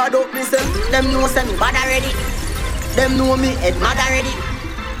nah fi bad up myself. Them know say me bad already. Them know me head mad already.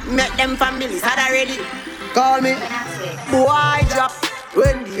 Make them families sad already. Call me boy drop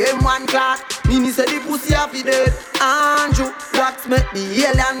when the M1 clock. Me say the pussy a fi dead. Andrew wax make the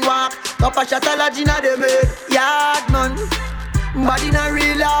alien walk. Cup a shot a lodge inna the bed. Yard man, body in a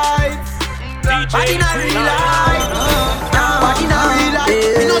real life. Body in a real life. Body in a real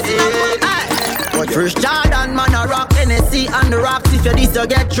life. Me no see no but first Jordan man a rock Tennessee and the rocks. If you this you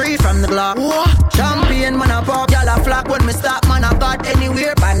get 3 from the Glock. Champion man a pop, y'all a flock. When me stop man a got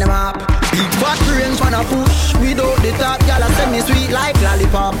anywhere by the map. Big fat range man a push. Without the top, y'all a send me sweet like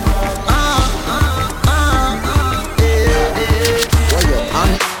lollipop.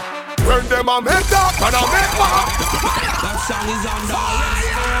 When them a make up and a make pop. That song is on the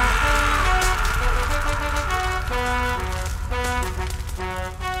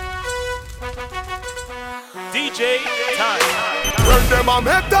Djtank. When them a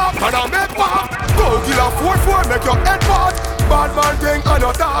make up and a make pop. Go kill a 4-4, make your head part. Bad man thing and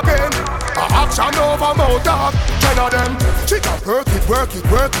a talking. A action over mouth talk. 10 of them. She got work it.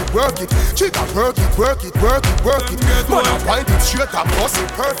 She got work it. Man a wind it straight and bust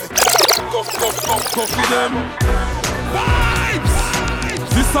it perfect. Go for them. Vibes!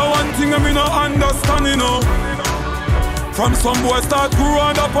 This a one thing I me no understand, you know. From some boys start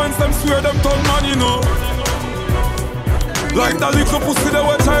growing up and them swear them turn man, you know. Like that little pussy they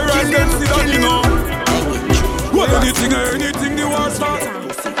watch I ride them see that, you know. Well, anything the war start.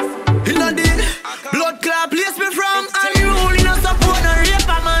 Inna the blood clot place me from, and you only no support no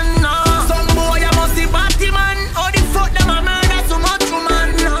raper man. No. Some boy a must be batty man. How the fuck them a murder so much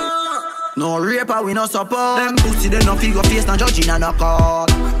woman? No raper we no support. Them pussy they no figure face no judge inna no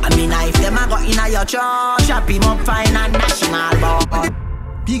court. I mean if them a go inna your church, chop him up fine and national board.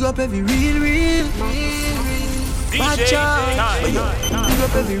 Big up every real bad charge. Big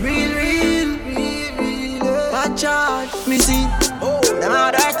up every real bad charge. Me see, them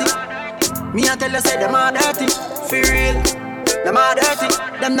are dirty. Me a tell you say them are dirty. For real, them are dirty.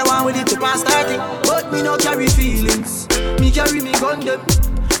 Them the one with it to pass 30. But me no carry feelings. Me carry me gun them.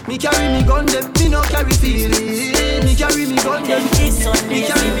 Me carry me gun them. Me no carry feelings. Me carry me gun them. Me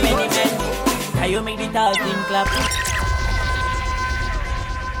carry me gun them. Can you make the talking clap?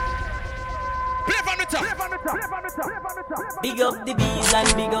 Big up the bees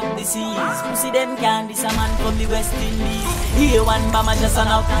and big up the seas. Pussy them can this a man from the West Indies. Here one bomber just an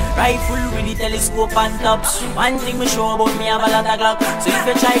out. Rifle with the telescope and tops. One thing me show about me have a lot of clock. So if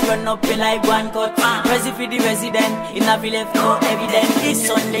you try run up your like one cut. Prezi for the resident. In a be left no evidence. This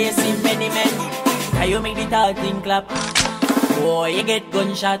Sunday see many men. Can you make the talking clap? Boy you get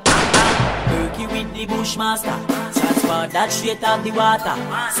gunshot. Turkey with the bushmaster. Transport that straight out the water.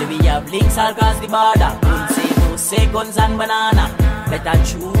 So we have links all across the border. Say guns and banana. Better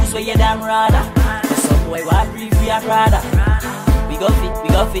choose where you damn rather. Cause some boy want brief we are rather. We go fit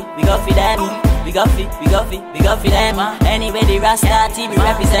them. We go fit them. Anyway the Rasta team we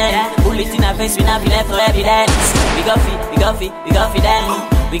represent. Bullet in our face we not be left no evidence. We go fit them.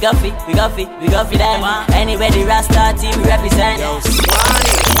 We go fit them. Anyway the Rasta team we represent.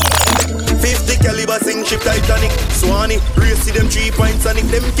 50 caliber sing ship Titanic. Swanee, race them 3 points on it.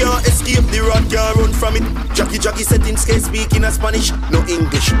 Them can't escape the rod, can't run from it. Jackie setting skate speaking a Spanish, no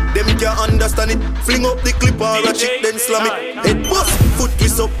English. Them can't understand it. Fling up the clip or a chick, then slam it. Head bust, foot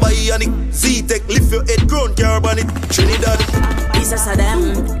twist up by Yannick. Z-Tech, lift your head, ground carbon it. Trinidad. This is a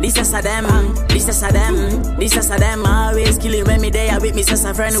them, this is a them, this is a them, this is a them. Always killing when me there with me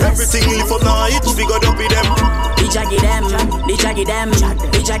sister friend West. Everything lift up now, it's figured up with them. The jaggy them, the jaggy them,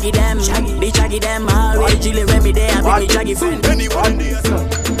 the jaggy them, the jaggy them. Always killing when me there with me jaggy friend.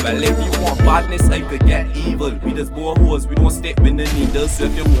 Well, if you want badness, I could get evil. We just bore hoes, we don't stick with the needles. So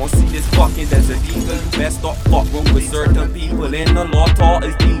if you want to see this fucking desert eagle, you best stop fucking with certain people. In the law, tall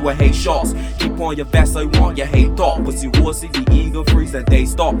is deal with hate shots. Keep on your best, I want your hate talk. Pussy will see the eagle freeze and they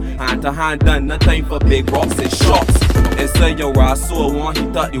stop. Hand to hand done, no time for big rocks and shots. Inside your ass, so I want he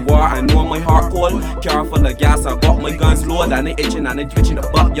thought you were. I know my heart cold. Car full of gas, I got my guns loaded. And they itching and they twitching the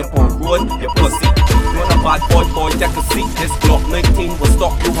butt, you pump road, you pussy. You're a bad boy, take a seat. This Glock 19 will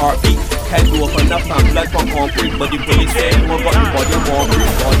stop your heartbeat. Head open up and blood from concrete. But the bullets say you got the body won't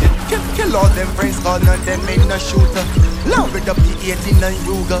breathe. Kill all them friends, cause none them ain't no shooter. Love with the P89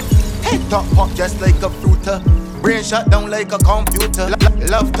 Ruger. Head top pop just like a fruiter. Brain shut down like a computer.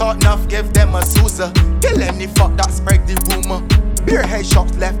 Love thought enough, give them a Sousa. Kill any fuck that spread the rumor. Beer head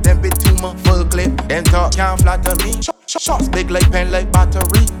shots left them with tumor. Full clip, them talk can't flatter me. Shots big like pen like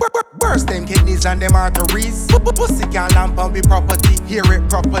battery. Burst them kidneys and them arteries. Pussy can't lamp on be property. Hear it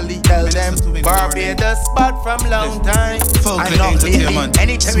properly. Tell them Barbados spot from long time. I'm not lately.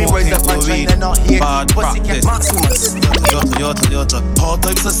 Anytime we raise the punchline, they're not here. Pussy can't maximus. Yota. All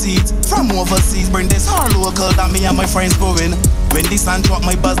types of seeds from overseas. Bring this hard local that me and my friends growing. When the sun drop,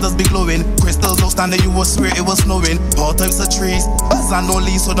 my buzz does be glowing. Crystals outstanding, you will swear it was snowing. All types of trees, buzz and no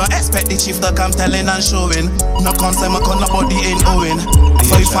leaves, so don't expect the chief to come telling and showing. No concern, my body ain't owing.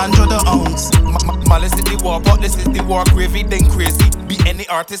 500 an ounce. Malice is the war, but this is the war. Gravy, then crazy. Be any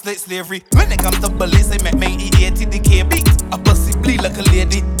artist like slavery. When it comes to bullets, I make my E80 decay beat. A pussy bleed like a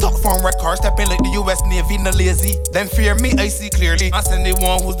lady. Talk from record, stepping like the US Navy, no lazy. Them fear me, I see clearly. I send the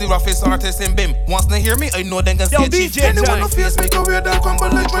one who's the roughest artist in BIM. Once they hear me, I know they can see chief. Anyone who face me, go weird and crumble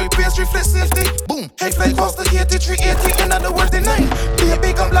like dry pastry, flesh safety. Boom, head flight cost the 8380. In other words, the 9. Be a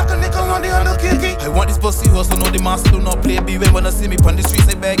big and black and nickel on the under kiki. I want this pussy hustle, know the master do not play. Be when wanna see me on the streets,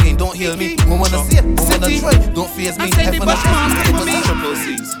 I begging, don't heal me. Who wanna see it, who wanna try, don't face me. Triple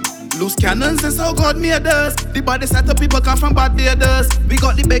C's. Loose cannons is how God made us. The body set up people come from bad days. We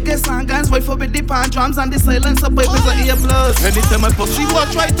got the biggest guns, wait for with the pan drums and the silence of papers are A+. Anytime I pussy will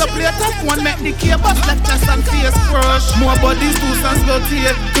try to play tough one, make the care but left chest and face crush. More bodies, 2 sons will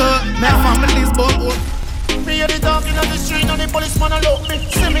take my family's ball. Me hear the talking on the street and the policeman alone me.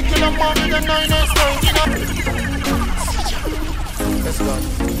 See me kill a man with a 9S9, you know. Let's go.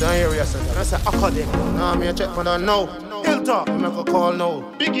 Don't hear yourself. I say academic. Nah, me a check for that now. Hilltop, me make a call now.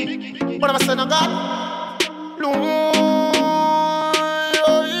 Biggie, what am I saying? I got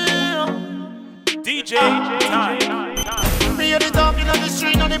DJ Time. Me hear the talking on the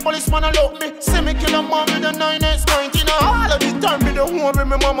street and the policeman alone me. See me kill a man with a 9S9, you know. All of the time me don't want with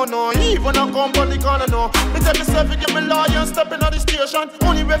me mama no. Even a company corner no. Me tell myself to get me lawyer and step in at the station.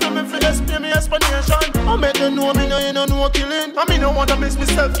 Only way for me for explain me explanation. I make them know me no killing. I me no want to miss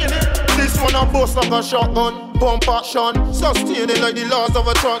myself in it. This one a bust like a shotgun. Pump action, sustaining like the laws of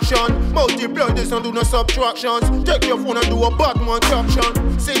attraction. Multiply this and do no subtractions. Take your phone and do a bad man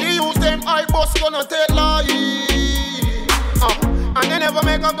caption. See they use them I bust gonna take life. And they never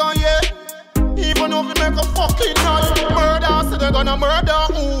make a gun yet. Even if we make a fucking noise. Murder, so they gonna murder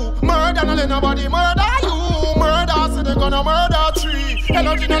who? Murder, no let nobody murder you. Murder, so they gonna murder 3.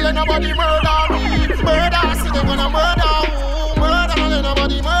 Energy, no let nobody murder me. Murder, so they gonna murder who? Murder, no let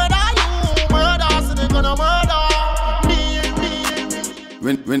nobody murder you. Murder, so they gonna murder me.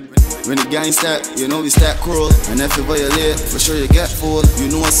 When the gang start, you know we start cruel. And if you violate, for sure you get full.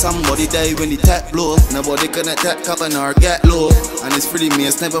 You know somebody die when the tap blow. Nobody can attack cover nor get low. And it's pretty me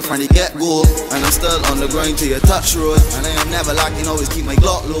a sniper from the get go. And I'm still on the grind till you touch road. And I am never lacking, always keep my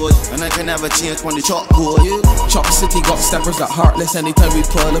Glock load. And I can never change when the chalk code. Chop City got steppers that heartless. Anytime we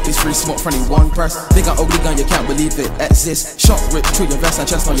pull up, it's free smoke from the one press. They got ugly gun, you can't believe it exists. Shot rip through your vest and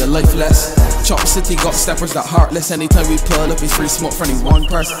chest on your lifeless. Chop City got steppers that heartless. Anytime we pull up, it's free smoke from the one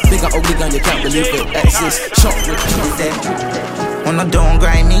press. They got ugly gun, you can't believe it exists. Shot rip through your vest. On a don't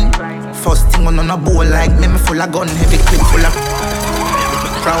grind me. First thing on a bowl like me full of gun, heavy clip full of.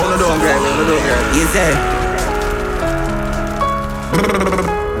 On a don't grind me, Is there?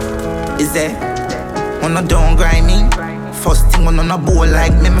 Is there? On a don't grind me. First thing on a bowl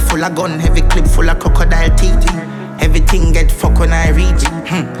like me full of gun, heavy clip full of crocodile teeth. Everything get fuck when I reach.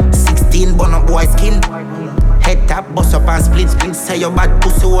 16 bun up boy skin. Head tap, bust up and split. Say your bad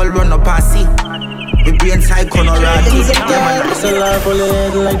pussy all run up and see. Me brain psycho no rat. It's a life full of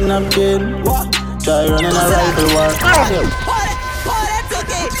head like napkin. Try running a rifle war.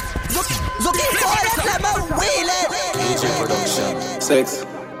 Six.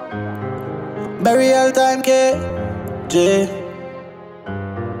 Burial time, K. J.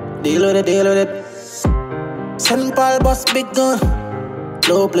 Deal with it. St. Paul bust big gun.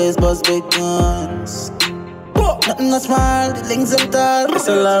 Low place bust big guns. Nothing no small, the links and tall. It's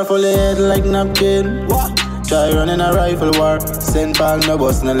a life full of head like napkin. Try running a rifle war. St. Paul no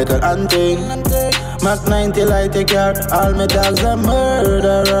bust no little hunting. Mac 90 light take care. All my dogs are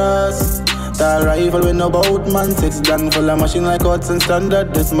murderers. Tall rifle with no boat man. 6 gun full of machine like Hudson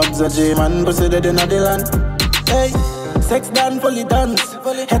standard. This mob's a J-man proceeded in the land. Hey, 6 done fully dance.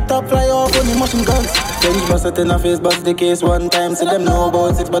 Head top fly off on the machine guns. Bench bust it in a face, bust the case one time. See them know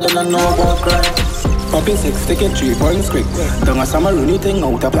about 6 but they don't know about crime. Popping 6, take it 3 points quick. Don't a summer Rooney thing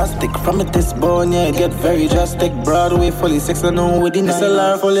out of plastic. From it this bone, yeah, it get very drastic. Broadway fully 6, I know with the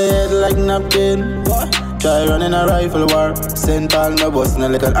SLR fully head like napkin. Try running a rifle war. St. Paul no bust no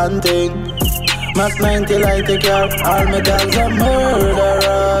little hunting. Mac 90 light take care. All my dogs are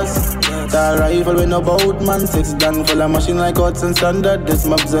murderers. Tall rifle with no boat man. 6 gun full of machine like Hudson standard. This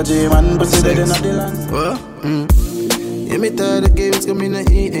mob's a J-man proceeded in the land. Yeah, me tired of games coming to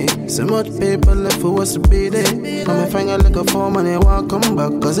eat. So much paper left for what's to be there. Now me finger like a form and they won't come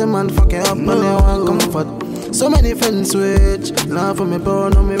back. Cause a man fuck it up and they want comfort. So many friends switch. Now for me power,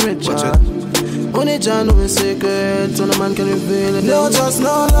 now me rich. Only John know me secret. So no man can reveal it. No just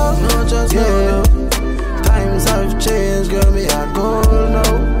no love, no just no love. Times have changed, girl, me a gold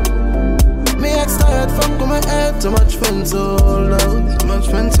now. Me ex tired from my head. Too much friends so low. Too much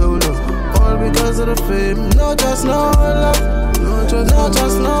friends so low. All because of the fame. No just no love. No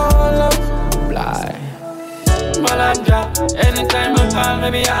just no love. Bly. Malanja, anytime I call,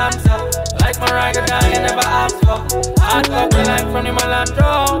 maybe I answer. Like my ragga dog, you never ask for. Hard up the line from the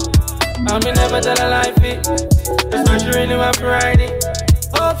Malandro. And me never tell a lie fit. That's why she really want to ride it.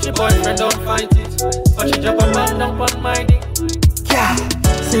 Hope she boyfriend don't fight it. But she drop a man down on my dick. Yeah.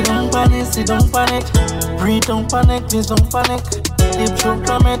 Sit don't panic. Breathe, don't panic, please don't panic. Deep throat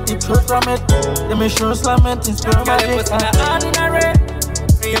from it. Let me show slam it, it's pure magic. You pussy na ordinary.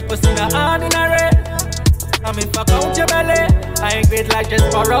 You pussy na ordinary. I'm in fuck out your belly. I ain't great like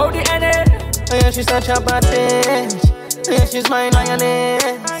just borrow the NA. Oh yeah, she's such a bad bitch. Oh yeah, she's my lioness.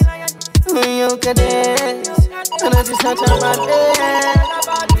 Oh, you look at this. And she's such a bad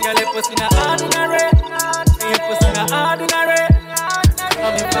bitch. Girl, you pussy na ordinary. You pussy na ordinary.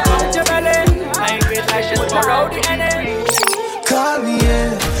 I'm in fuck out your belly. I ain't great like just borrow the NA. Call me,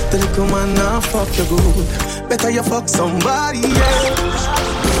 yeah. The little man now fuck you good. Better you fuck somebody, yeah.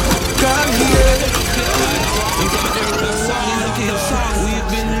 Call me, yeah. We've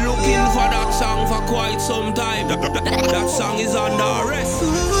been looking for that song for quite some time. That song is under arrest.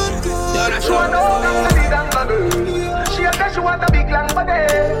 She want she said she want a big long body.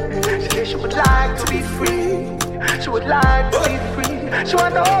 She said she would like to be free. She would like to be free. She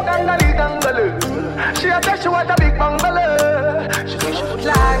want a whole gangali. She said she want a big bungalow. She said she would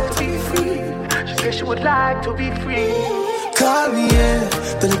like to be free. She said she would like to be free. Call me, yeah.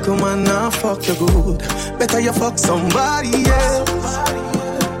 The little man now fuck you good. Better you fuck somebody, yeah.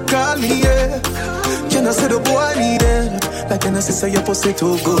 Call me, yeah. Can I say the boy need it? Like can I say your pussy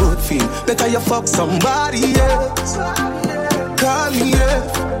too good, feel. Better you fuck somebody, yeah. Call me, yeah.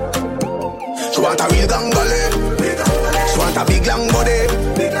 She want a real gangbale. She want a big long body.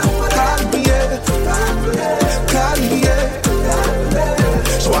 Call me, yeah. Call me, yeah.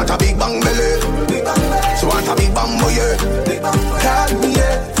 She want a big bang belly. She want a big bang boy, yeah. Call me,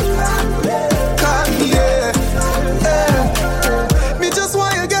 yeah. Call me, yeah. Me just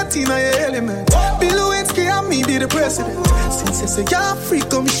want you get in your element. Lewinsky and me be the president. Since you say you're free,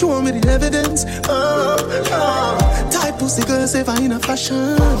 come show me the evidence. Tight pussy girls ever in a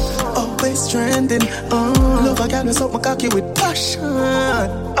fashion. Always trending. Love a girl with up my cocky with passion.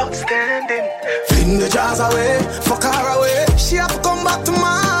 Outstanding. Fling the jars away, fuck her away. She have to come back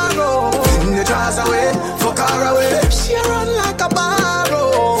tomorrow. Fling the jars away, fuck her away. She run like a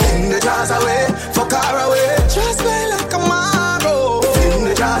barrow. Fling the jars away, fuck her away. Trust me like a marrow. Fling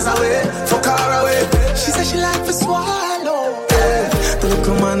the jars away, fuck her away. She said she like to swallow. Yeah. The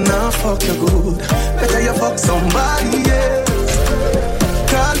little man now fuck you good. Better you fuck somebody, yeah.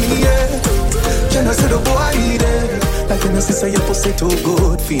 Call me, yeah. Can I say the boy need it? Like can I say your pussy too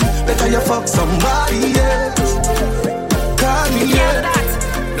good, feel. Better you fuck somebody, yeah. Call me, yeah.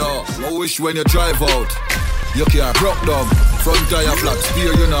 No, I wish when you drive out Your car broke down. Front tire flat,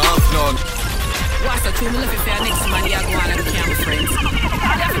 spear you no have none. What's the 2 minutes if you're next man, you go on and can't be friends.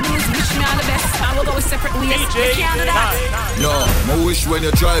 All you have to do is wish me all the best, and we'll go separate ways. You can't do that. No, my wish when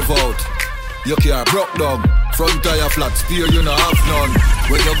you drive out. Your car broke down. Front tire flat, spear you no have none.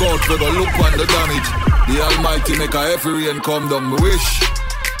 When you go out, we go look on the damage. The Almighty make a heavy rain come down. My wish,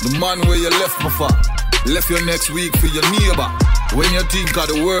 the man where you left me for, left you next week for your neighbor. When you think of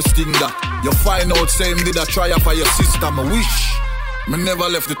the worst thing that you find out, same did a try for your sister. My wish, me never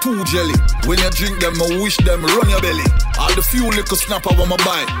left the 2 jelly. When you drink them, I wish them run your belly. All the few little snapper when I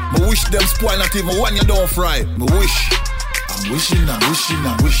buy, I wish them spoil not even when you don't fry. My wish, I'm wishing, I'm wishing,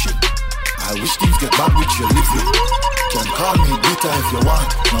 I'm wishing. I wish things get back with you living. Can call me bitter if you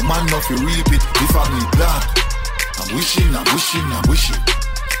want. No man know if you reap it, if I need plant. I'm wishing, I'm wishing, I'm wishing.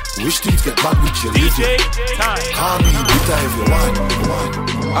 Wish things get back with you living. Call me bitter if you want.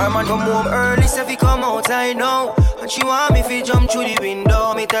 Our man come home early, so we come outside now. And she want me fi jump through the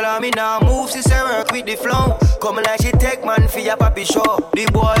window. Me tell her me now move, she say work with the flow. Come like she take man for your papi show. The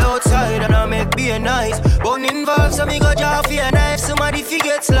boy outside and I make be a nice. Bone involved, so me go jar for a knife. Somebody fi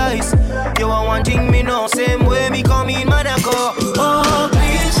get slice. You want one thing me know, same way me come in man I go. Oh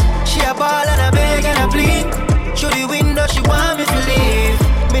please, she a ball and a beg and a plead. Through the window she want me to leave.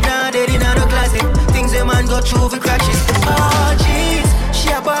 Me now dead in no classic. Things a man go through for crashes. Oh jeez, she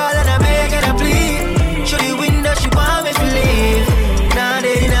a ball and a beg and a plead. Through the window she want me to leave. Now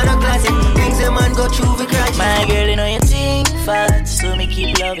dead in no classic. Things a man go through for crashes. My girl, you know you think fat, so me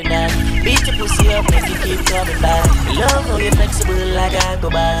keep loving that. Beat your pussy up, make you keep coming back. Love how you flexible like I go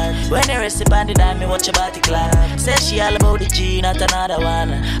bad. When you rest upon the dime, me watch your body clap. Say she all about the G, not another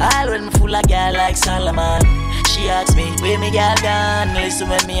one. All when me full of girl like Solomon. She asks me, where me girl gone? Listen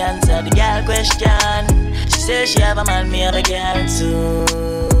when me answer the girl question. She says she have a man, me have a girl too.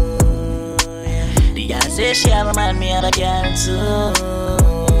 The girl says she have a man, me have a girl too.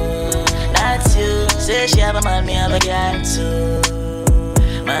 That's you. Say she have a man, me have a girl too.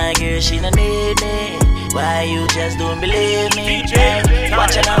 My girl, she don't need me. Why you just don't believe me? Hey,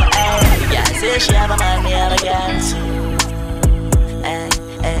 watch her now, hey. The girl say she have a man, me have a girl too. Hey,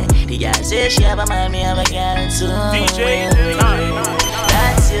 hey. The girl say she have a man, me have a girl too.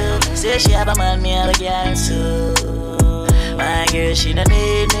 That's you. Say she have a man, me have a girl too. My girl, she don't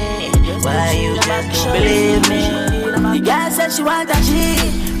need me. Why you just don't believe me? The girl said she want a G.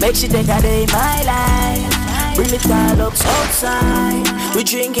 Make she take a day in my life. Bring the all up outside. We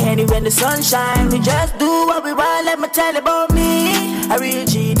drink any when the sun shine. We just do what we want. Let me tell you about me. I real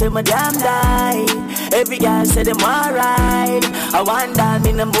G till my damn die. Every guy said them alright. I want that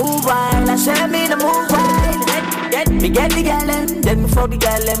me to move wild. I said me to move wild. Me get the gallon, then me fuck the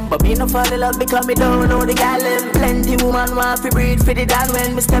gallon. But me no fall in love because me don't know the gallon. Plenty woman want to breathe for the dan.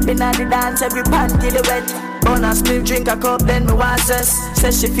 When me stepping at the dance, every panty the wet. Bonus split, drink a cup, then me want cess.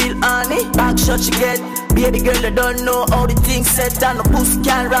 Says she feel honey, back shot she get. Baby girl, I don't know how the things set. And the pussy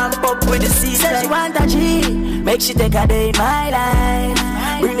can ramp up with the seat. Says she want a G, make she take a day in my life.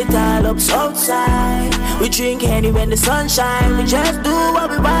 Bring it all up outside. We drink any when the sun shine. We just do what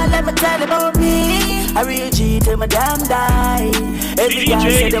we want, let me tell you about me. I real G till my damn die. Every guy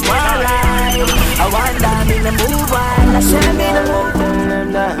say them alright. I want that me to move on. I say me to move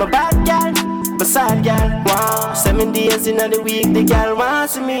on. My bad girl, my sad girl. Wow, 7 days in the week the girl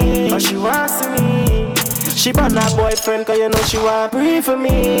wants me. Oh, she wants me. She brought her boyfriend cause you know she want pray for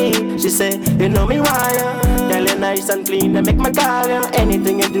me. She say, you know me why girl, you nice and clean, they make my call you.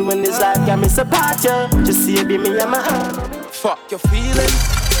 Anything you do in this life, got me support you. Just see be me and my heart. Fuck your feelings.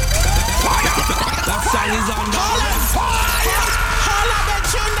 Fire! That song is on the fire! All of the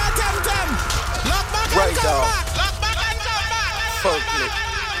tune that them. Lock back and come back. Lock back and come back. Fuck me.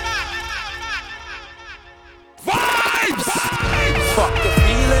 Vibes! Fuck your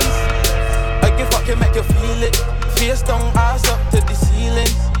feelings. I give fuck you, make you feel it. Face down, ass up to the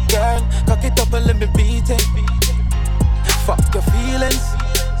ceiling. Girl, cock it up and let me beat it. Fuck your feelings.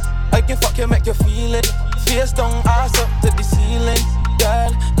 I give fuck you, make you feel it. Face down, ass up to the ceiling.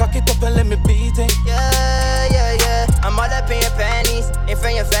 Girl, cock it up and let me beat it. Yeah. I'm all up in your panties, in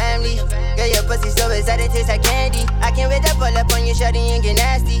front of your family. Girl, your pussy so excited, it tastes like candy. I can't wait to pull up on you, shawty, and get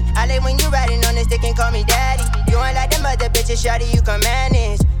nasty. I like when you riding on the stick and call me daddy. You ain't like them other bitches, shawty, you can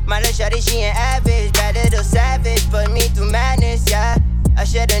manage. My little shawty, she ain't average, bad little savage, put me through madness, yeah. I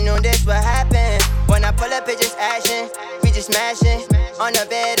should've known this would happen. When I pull up, it just action. We just smashing. On the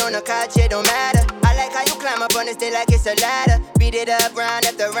bed, on the couch, it don't matter. I like how you climb up on the stage like it's a ladder. Beat it up round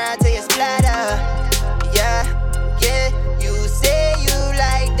after round till you splatter. Yeah. You say you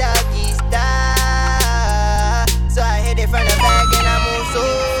like doggy style, so I hit it from the back and I move so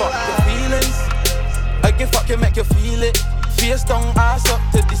fuck your feelings. I give fuck fucking make you feel it. Face down, ass up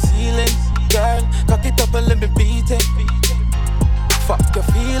to the ceiling. Girl, cock it up and let me beat it. Fuck your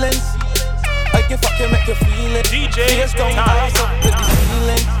feelings. I can fucking make you feel it. Face down, ass up to the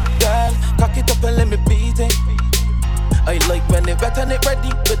ceiling. Girl, cock it up and let me beat it. I like when they wet and it ready.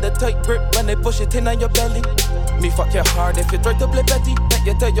 With the tight grip when they push it in on your belly. Me fuck you hard if you try to play petty. Make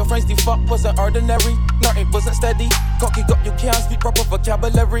you tell your friends the fuck wasn't ordinary. Nothing wasn't steady. Cocky got you can't speak proper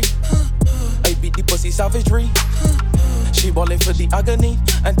vocabulary. I beat the pussy savagery. She ballin' for the agony.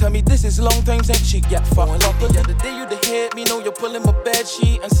 And tell me this is long time since she get fucked up. The other day you the hit me, know you're pulling my bed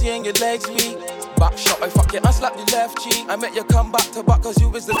sheet and seeing your legs weak. Back shot, I fuck you and slap the left cheek. I make you come back to back cause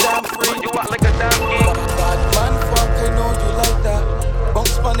you is the damn freak. You act like a damn geek. Bad man fuck, I know you like that.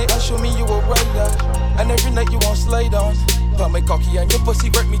 Bounce on it and show me you a rider. And every night you want slide on. But my cocky and your pussy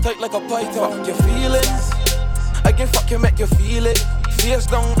grip me tight like a python. Fuck your feelings. I can fucking make you feel it. Face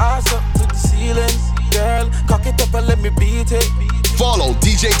down, ass up to the ceiling. Girl, cock it up and let me beat it. Follow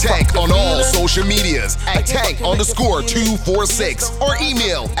DJ Tank on all social medias at Tank_246 or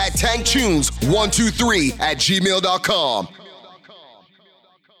email at tanktunes123@gmail.com.